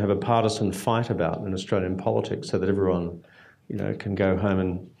things to have a partisan fight about in Australian politics so that everyone, can go home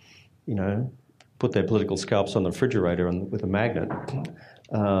and, put their political scalps on the refrigerator with a magnet.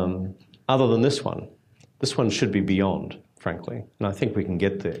 Other than this one should be beyond, frankly, and I think we can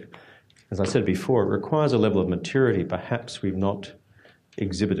get there. As I said before, it requires a level of maturity perhaps we've not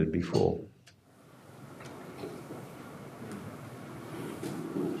exhibited before.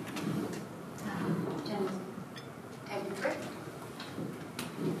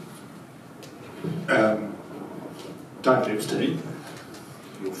 Doug Epstein,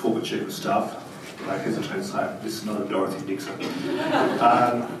 your former Chief of Staff. I hesitate to say this is not a Dorothy Dixon.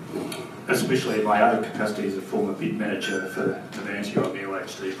 Especially in my own capacity as a former bid manager for the Venantia on the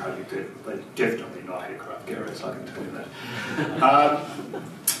LHD project, they're definitely not aircraft carriers, I can tell you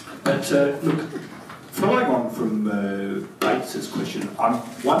that. Look, following on from Bates's question, I'm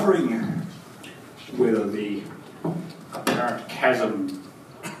wondering whether the apparent chasm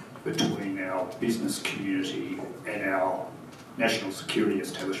between our business community and our national security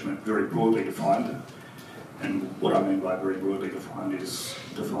establishment, very broadly defined, And what I mean by very broadly defined as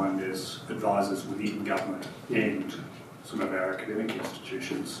advisors within government and some of our academic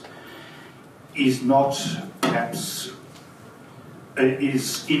institutions, is not perhaps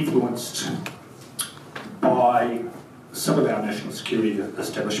is influenced by some of our national security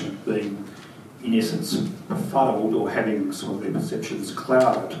establishment being, in essence, befuddled or having some of their perceptions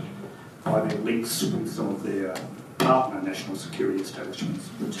clouded by their links with some of their partner national security establishments,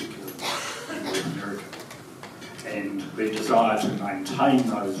 particularly in North America, and their desire to maintain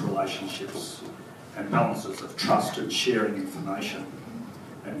those relationships and balances of trust and sharing information,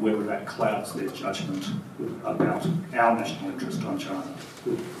 and whether that clouds their judgment about our national interest on China.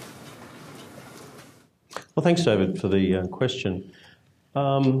 Well, thanks, David, for the question.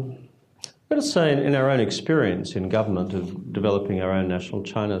 I've got to say, in our own experience in government of developing our own national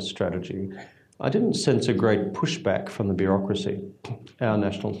China strategy, I didn't sense a great pushback from the bureaucracy, our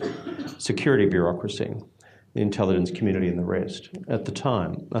national security bureaucracy, the intelligence community and the rest at the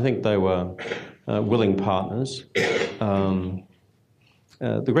time. I think they were willing partners.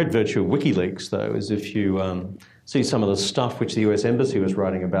 The great virtue of WikiLeaks, though, is if you see some of the stuff which the US Embassy was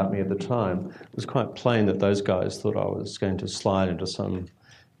writing about me at the time, it was quite plain that those guys thought I was going to slide into some,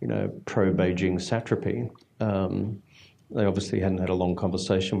 pro-Beijing satrapy. They obviously hadn't had a long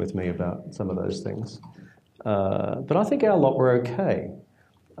conversation with me about some of those things. But I think our lot were okay.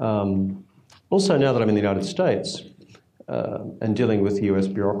 Also, now that I'm in the United States and dealing with the US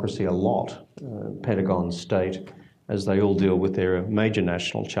bureaucracy a lot, Pentagon, State, as they all deal with their major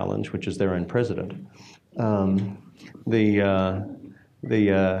national challenge, which is their own president. I've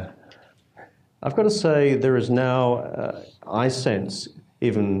got to say there is now, I sense,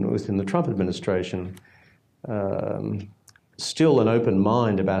 even within the Trump administration, still an open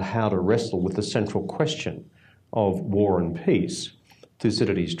mind about how to wrestle with the central question of war and peace,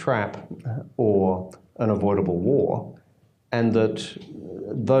 Thucydides' trap, or an avoidable war, and that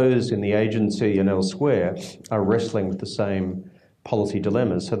those in the agency and elsewhere are wrestling with the same policy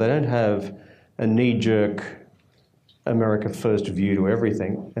dilemmas. So they don't have a knee-jerk America First view to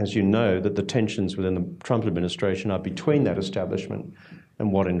everything. As you know, that the tensions within the Trump administration are between that establishment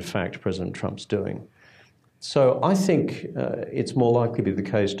and what, in fact, President Trump's doing. So I think it's more likely to be the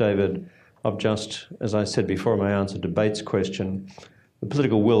case, David, of just, as I said before in my answer to Bates' question, the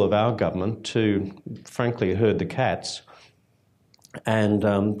political will of our government to, frankly, herd the cats and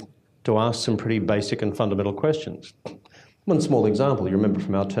to ask some pretty basic and fundamental questions. One small example, you remember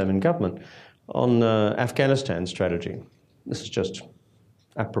from our term in government, on Afghanistan strategy. This is just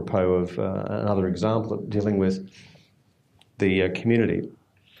apropos of another example of dealing with the community.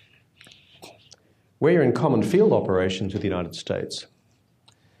 Where you're in common field operations with the United States,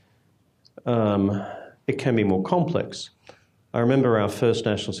 it can be more complex. I remember our first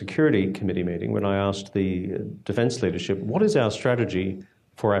National Security Committee meeting when I asked the defence leadership, what is our strategy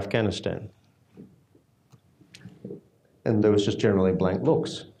for Afghanistan? And there was just generally blank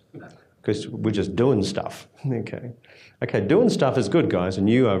looks, because we're just doing stuff. Okay, doing stuff is good, guys, and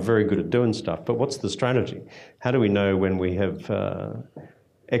you are very good at doing stuff, but what's the strategy? How do we know when we have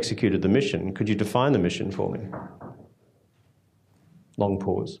executed the mission? Could you define the mission for me? Long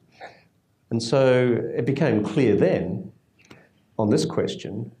pause. And so it became clear then, on this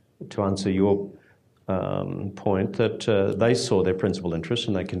question, to answer your point, that they saw their principal interest,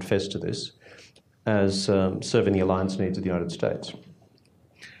 and they confessed to this, as serving the alliance needs of the United States.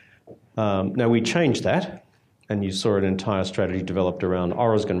 Now, we changed that, and you saw an entire strategy developed around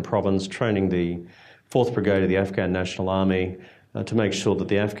Oruzgan province, training the 4th Brigade of the Afghan National Army to make sure that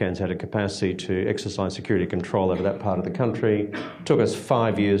the Afghans had a capacity to exercise security control over that part of the country. It took us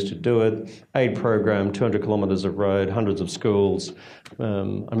 5 years to do it. Aid program, 200 kilometres of road, hundreds of schools. I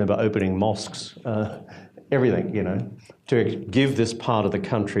remember opening mosques, everything, to give this part of the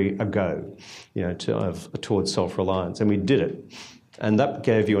country a go, towards self-reliance. And we did it. And that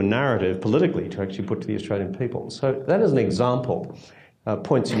gave you a narrative politically to actually put to the Australian people. So that is an example,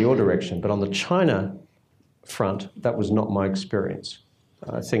 points in your direction. But on the China front, that was not my experience.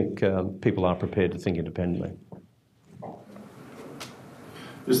 I think people are prepared to think independently.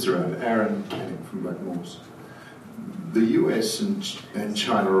 Mr. Aaron Canning from Blackmores. The US and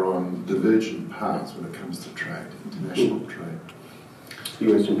China are on divergent paths when it comes to trade, international trade.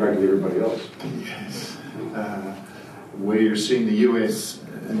 The US and practically everybody else. Yes. Where you're seeing the US,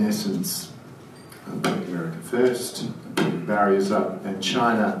 in essence, putting America first, putting barriers up, and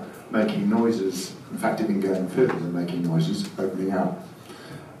China making noises, in fact, even going further than making noises, opening up.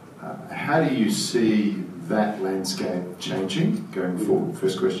 How do you see that landscape changing going forward?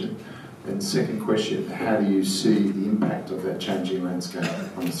 First question. And second question, how do you see the impact of that changing landscape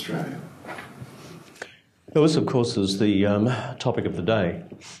on Australia? Well, this, of course, is the topic of the day.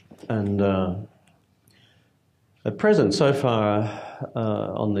 And at present, so far,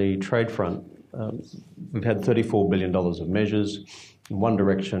 on the trade front, we've had $34 billion of measures in one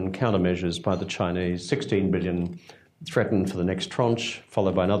direction, countermeasures by the Chinese, 16 billion threatened for the next tranche,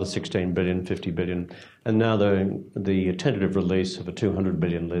 followed by another 16 billion, 50 billion, and now the tentative release of a 200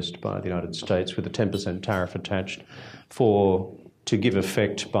 billion list by the United States with a 10% tariff attached to give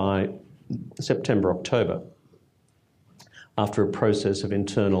effect by September, October, after a process of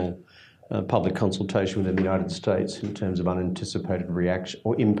internal public consultation within the United States in terms of unanticipated reaction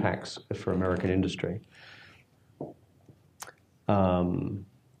or impacts for American industry.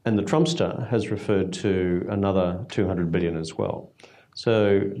 And the Trumpster has referred to another 200 billion as well.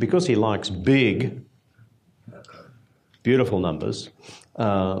 So because he likes big, beautiful numbers,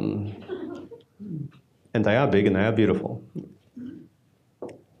 and they are big and they are beautiful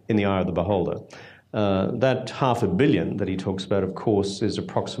in the eye of the beholder, that $500 million that he talks about, of course, is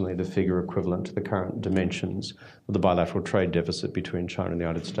approximately the figure equivalent to the current dimensions of the bilateral trade deficit between China and the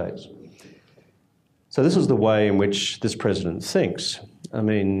United States. So this is the way in which this president thinks. I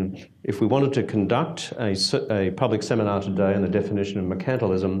mean, if we wanted to conduct a public seminar today on the definition of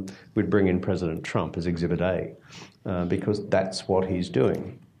mercantilism, we'd bring in President Trump as Exhibit A, because that's what he's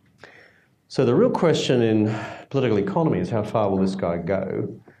doing. So the real question in political economy is how far will this guy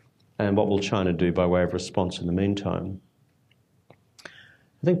go, and what will China do by way of response in the meantime?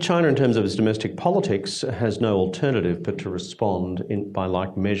 I think China, in terms of its domestic politics, has no alternative but to respond by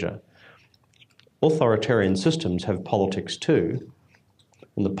like measure. Authoritarian systems have politics too,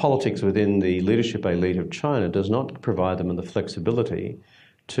 and the politics within the leadership elite of China does not provide them with the flexibility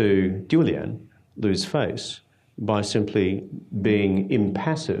to lose face by simply being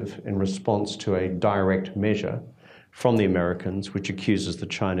impassive in response to a direct measure from the Americans which accuses the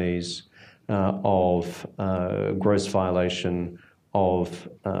Chinese of gross violation of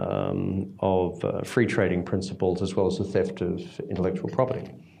free trading principles as well as the theft of intellectual property.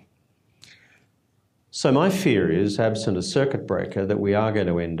 So my fear is, absent a circuit breaker, that we are going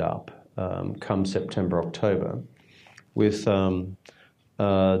to end up, come September, October, with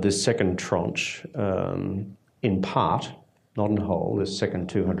this second tranche, in part, not in whole, this second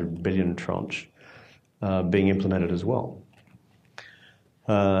 200 billion tranche being implemented as well.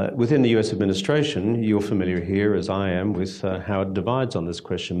 Within the US administration, you're familiar here, as I am, with how it divides on this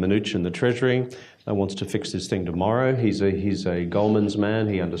question. Mnuchin, the Treasury, wants to fix this thing tomorrow. He's a Goldman's man.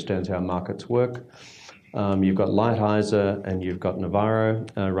 He understands how markets work. You've got Lighthizer and you've got Navarro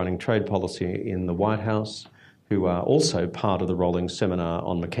running trade policy in the White House, who are also part of the rolling seminar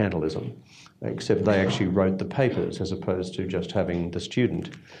on mercantilism, except they actually wrote the papers as opposed to just having the student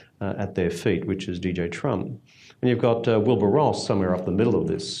at their feet, which is DJ Trump. And you've got Wilbur Ross somewhere up the middle of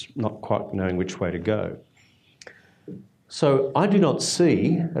this, not quite knowing which way to go. So I do not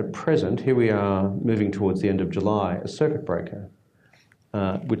see at present, here we are moving towards the end of July, a circuit breaker,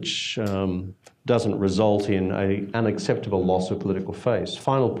 which doesn't result in an unacceptable loss of political face.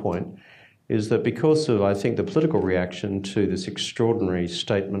 Final point is that because of, I think, the political reaction to this extraordinary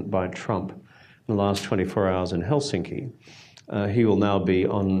statement by Trump in the last 24 hours in Helsinki, he will now be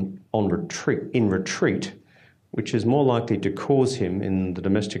in retreat, which is more likely to cause him in the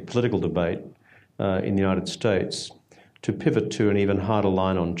domestic political debate in the United States to pivot to an even harder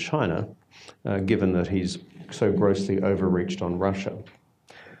line on China, given that he's so grossly overreached on Russia.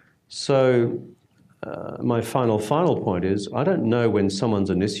 So my final point is, I don't know when someone's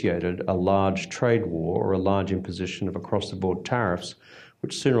initiated a large trade war or a large imposition of across-the-board tariffs,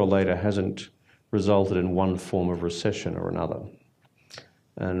 which sooner or later hasn't resulted in one form of recession or another.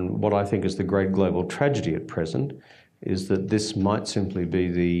 And what I think is the great global tragedy at present is that this might simply be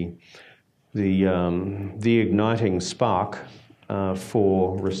the igniting spark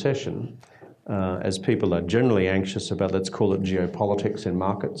for recession, as people are generally anxious about, let's call it geopolitics in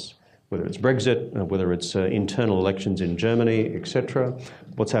markets, whether it's Brexit, whether it's internal elections in Germany, etc.,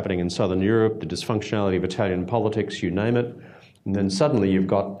 what's happening in Southern Europe, the dysfunctionality of Italian politics, you name it, and then suddenly you've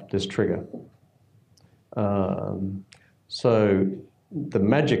got this trigger. So the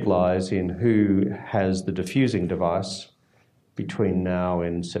magic lies in who has the diffusing device between now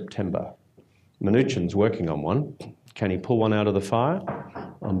and September. Mnuchin's working on one. Can he pull one out of the fire?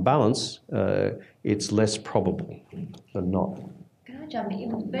 On balance, it's less probable than not. Can I jump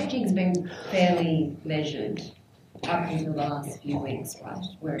in? Beijing's been fairly measured up until the last few weeks, right?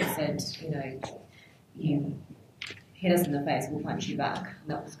 Where it said, you hit us in the face, we'll punch you back. And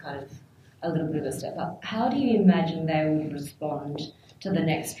that was kind of a little bit of a step up. How do you imagine they will respond to the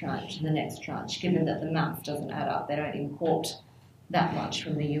next tranche and the next tranche, given that the math doesn't add up? They don't import that much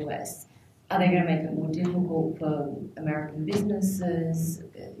from the US. are they going to make it more difficult for American businesses,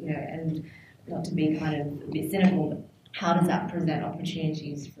 and not to be kind of a bit cynical, but how does that present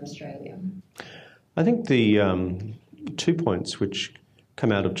opportunities for Australia? I think the 2 points which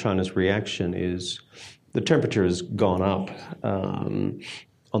come out of China's reaction is the temperature has gone up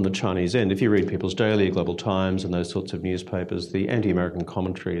on the Chinese end. If you read People's Daily, Global Times and those sorts of newspapers, the anti-American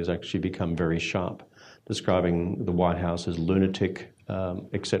commentary has actually become very sharp, describing the White House as lunatic,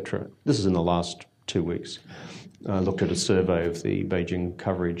 etc. This is in the last 2 weeks. I looked at a survey of the Beijing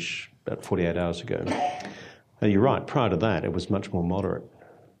coverage about 48 hours ago. And you're right, prior to that, it was much more moderate.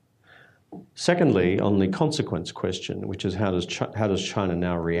 Secondly, on the consequence question, which is how does China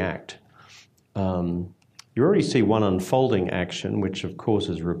now react? You already see one unfolding action, which of course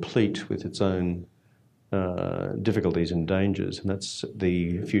is replete with its own difficulties and dangers, and that's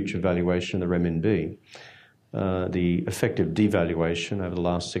the future valuation of the renminbi. The effective devaluation over the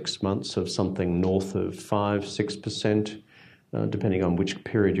last 6 months of something north of 5-6%, depending on which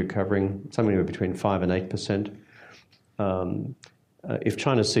period you're covering, somewhere between 5 and 8%. If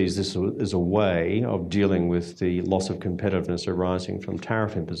China sees this as a way of dealing with the loss of competitiveness arising from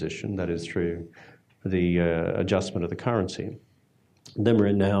tariff imposition, that is through the adjustment of the currency, then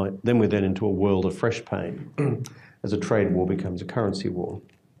we're then into a world of fresh pain as a trade war becomes a currency war.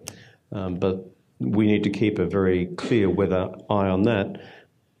 But we need to keep a very clear weather eye on that.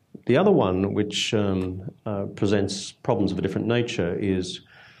 The other one, which presents problems of a different nature, is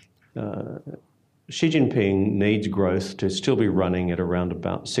Xi Jinping needs growth to still be running at around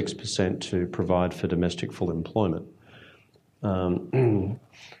about 6% to provide for domestic full employment.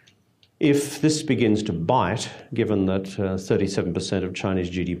 If this begins to bite, given that 37% of Chinese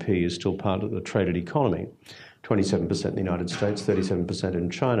GDP is still part of the traded economy, 27% in the United States, 37%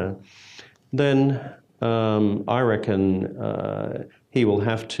 in China, then I reckon he will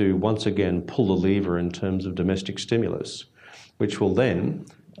have to once again pull the lever in terms of domestic stimulus, which will then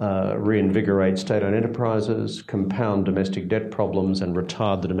reinvigorate state-owned enterprises, compound domestic debt problems, and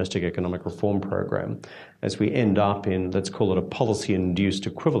retard the domestic economic reform program as we end up in, let's call it a policy-induced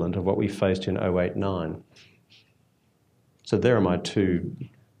equivalent of what we faced in 2008-09. So there are my two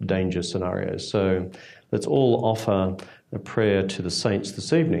danger scenarios. So let's all offer a prayer to the saints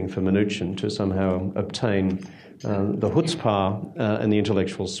this evening for Mnuchin to somehow obtain the chutzpah and the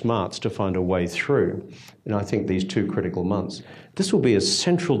intellectual smarts to find a way through. And I think these 2 critical months. This will be a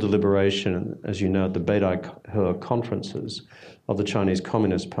central deliberation, as you know, at the Beidai conferences of the Chinese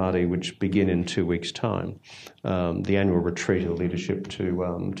Communist Party, which begin in 2 weeks' time, the annual retreat of leadership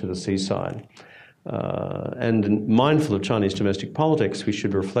to the seaside. And mindful of Chinese domestic politics, we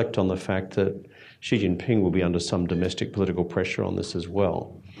should reflect on the fact that Xi Jinping will be under some domestic political pressure on this as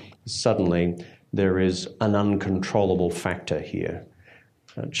well. Suddenly, there is an uncontrollable factor here.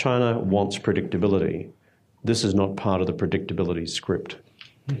 China wants predictability. This is not part of the predictability script.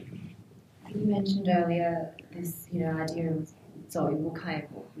 You mentioned earlier this, idea of Zoe Wukai,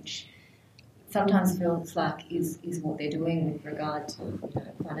 which sometimes feels like is what they're doing with regard to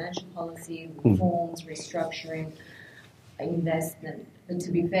financial policy, reforms, restructuring, investment. But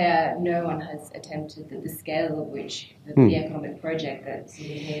to be fair, no one has attempted the scale of which the economic project that Xi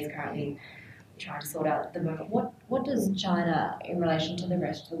Jinping is currently trying to sort out at the moment. What does China, in relation to the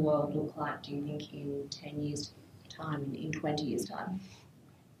rest of the world, look like, do you think, in 10 years' time, in 20 years' time?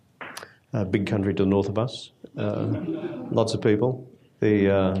 A big country to the north of us, lots of people.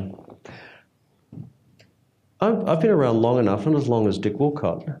 I've been around long enough, not as long as Dick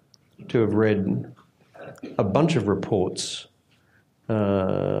Wolcott, to have read a bunch of reports,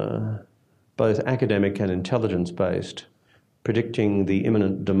 both academic and intelligence-based, predicting the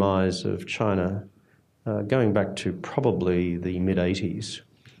imminent demise of China going back to probably the mid-80s.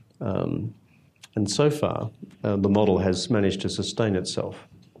 And so far, the model has managed to sustain itself.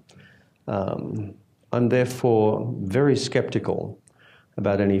 I'm therefore very sceptical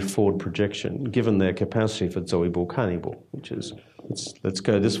about any forward projection, given their capacity for Zoibul Kanibul, which is, let's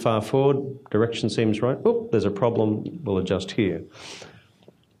go this far forward, direction seems right, oh, there's a problem, we'll adjust here.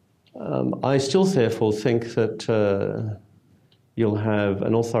 I still therefore think that you'll have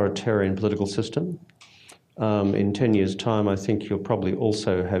an authoritarian political system. In 10 years' time, I think you'll probably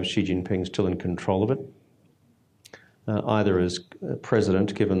also have Xi Jinping still in control of it, either as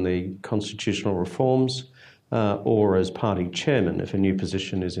president, given the constitutional reforms, or as party chairman, if a new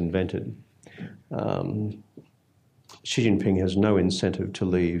position is invented. Xi Jinping has no incentive to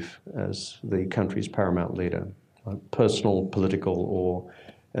leave as the country's paramount leader, personal, political, or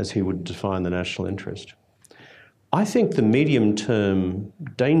as he would define the national interest. I think the medium-term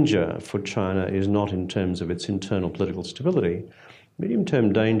danger for China is not in terms of its internal political stability,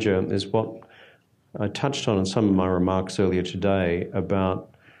 Medium-term danger is what I touched on in some of my remarks earlier today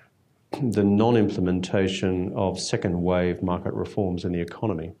about the non-implementation of second-wave market reforms in the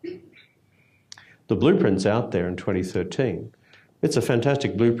economy. The blueprint's out there in 2013. It's a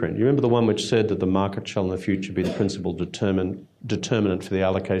fantastic blueprint. You remember the one which said that the market shall in the future be the principal determinant for the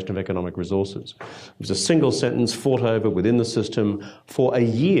allocation of economic resources. It was a single sentence fought over within the system for a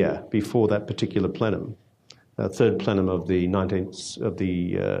year before that particular plenum, third plenum of the 18th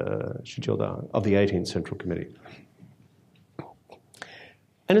Central Committee.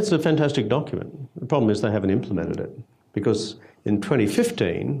 And it's a fantastic document. The problem is they haven't implemented it, because in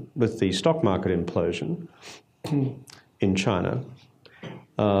 2015, with the stock market implosion in China,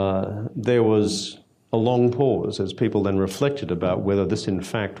 there was a long pause as people then reflected about whether this in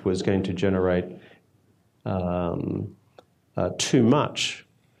fact was going to generate too much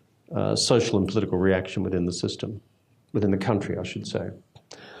social and political reaction within the system, within the country, I should say.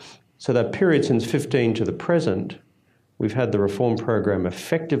 So that period since 15 to the present, we've had the reform program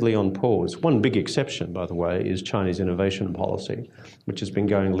effectively on pause. One big exception, by the way, is Chinese innovation policy, which has been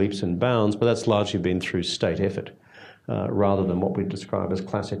going leaps and bounds, but that's largely been through state effort, rather than what we describe as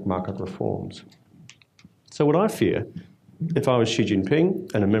classic market reforms. So what I fear, if I was Xi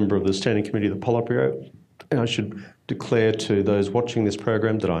Jinping and a member of the Standing Committee of the Politburo, and I should declare to those watching this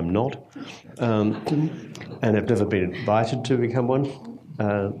program that I'm not, and have never been invited to become one,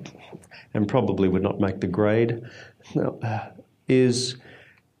 and probably would not make the grade, is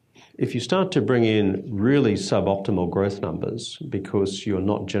if you start to bring in really suboptimal growth numbers because you're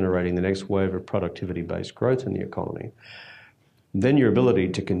not generating the next wave of productivity-based growth in the economy, then your ability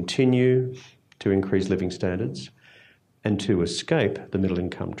to continue to increase living standards and to escape the middle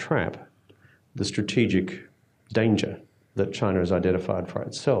income trap, the strategic danger that China has identified for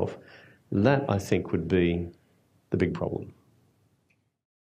itself, that I think would be the big problem.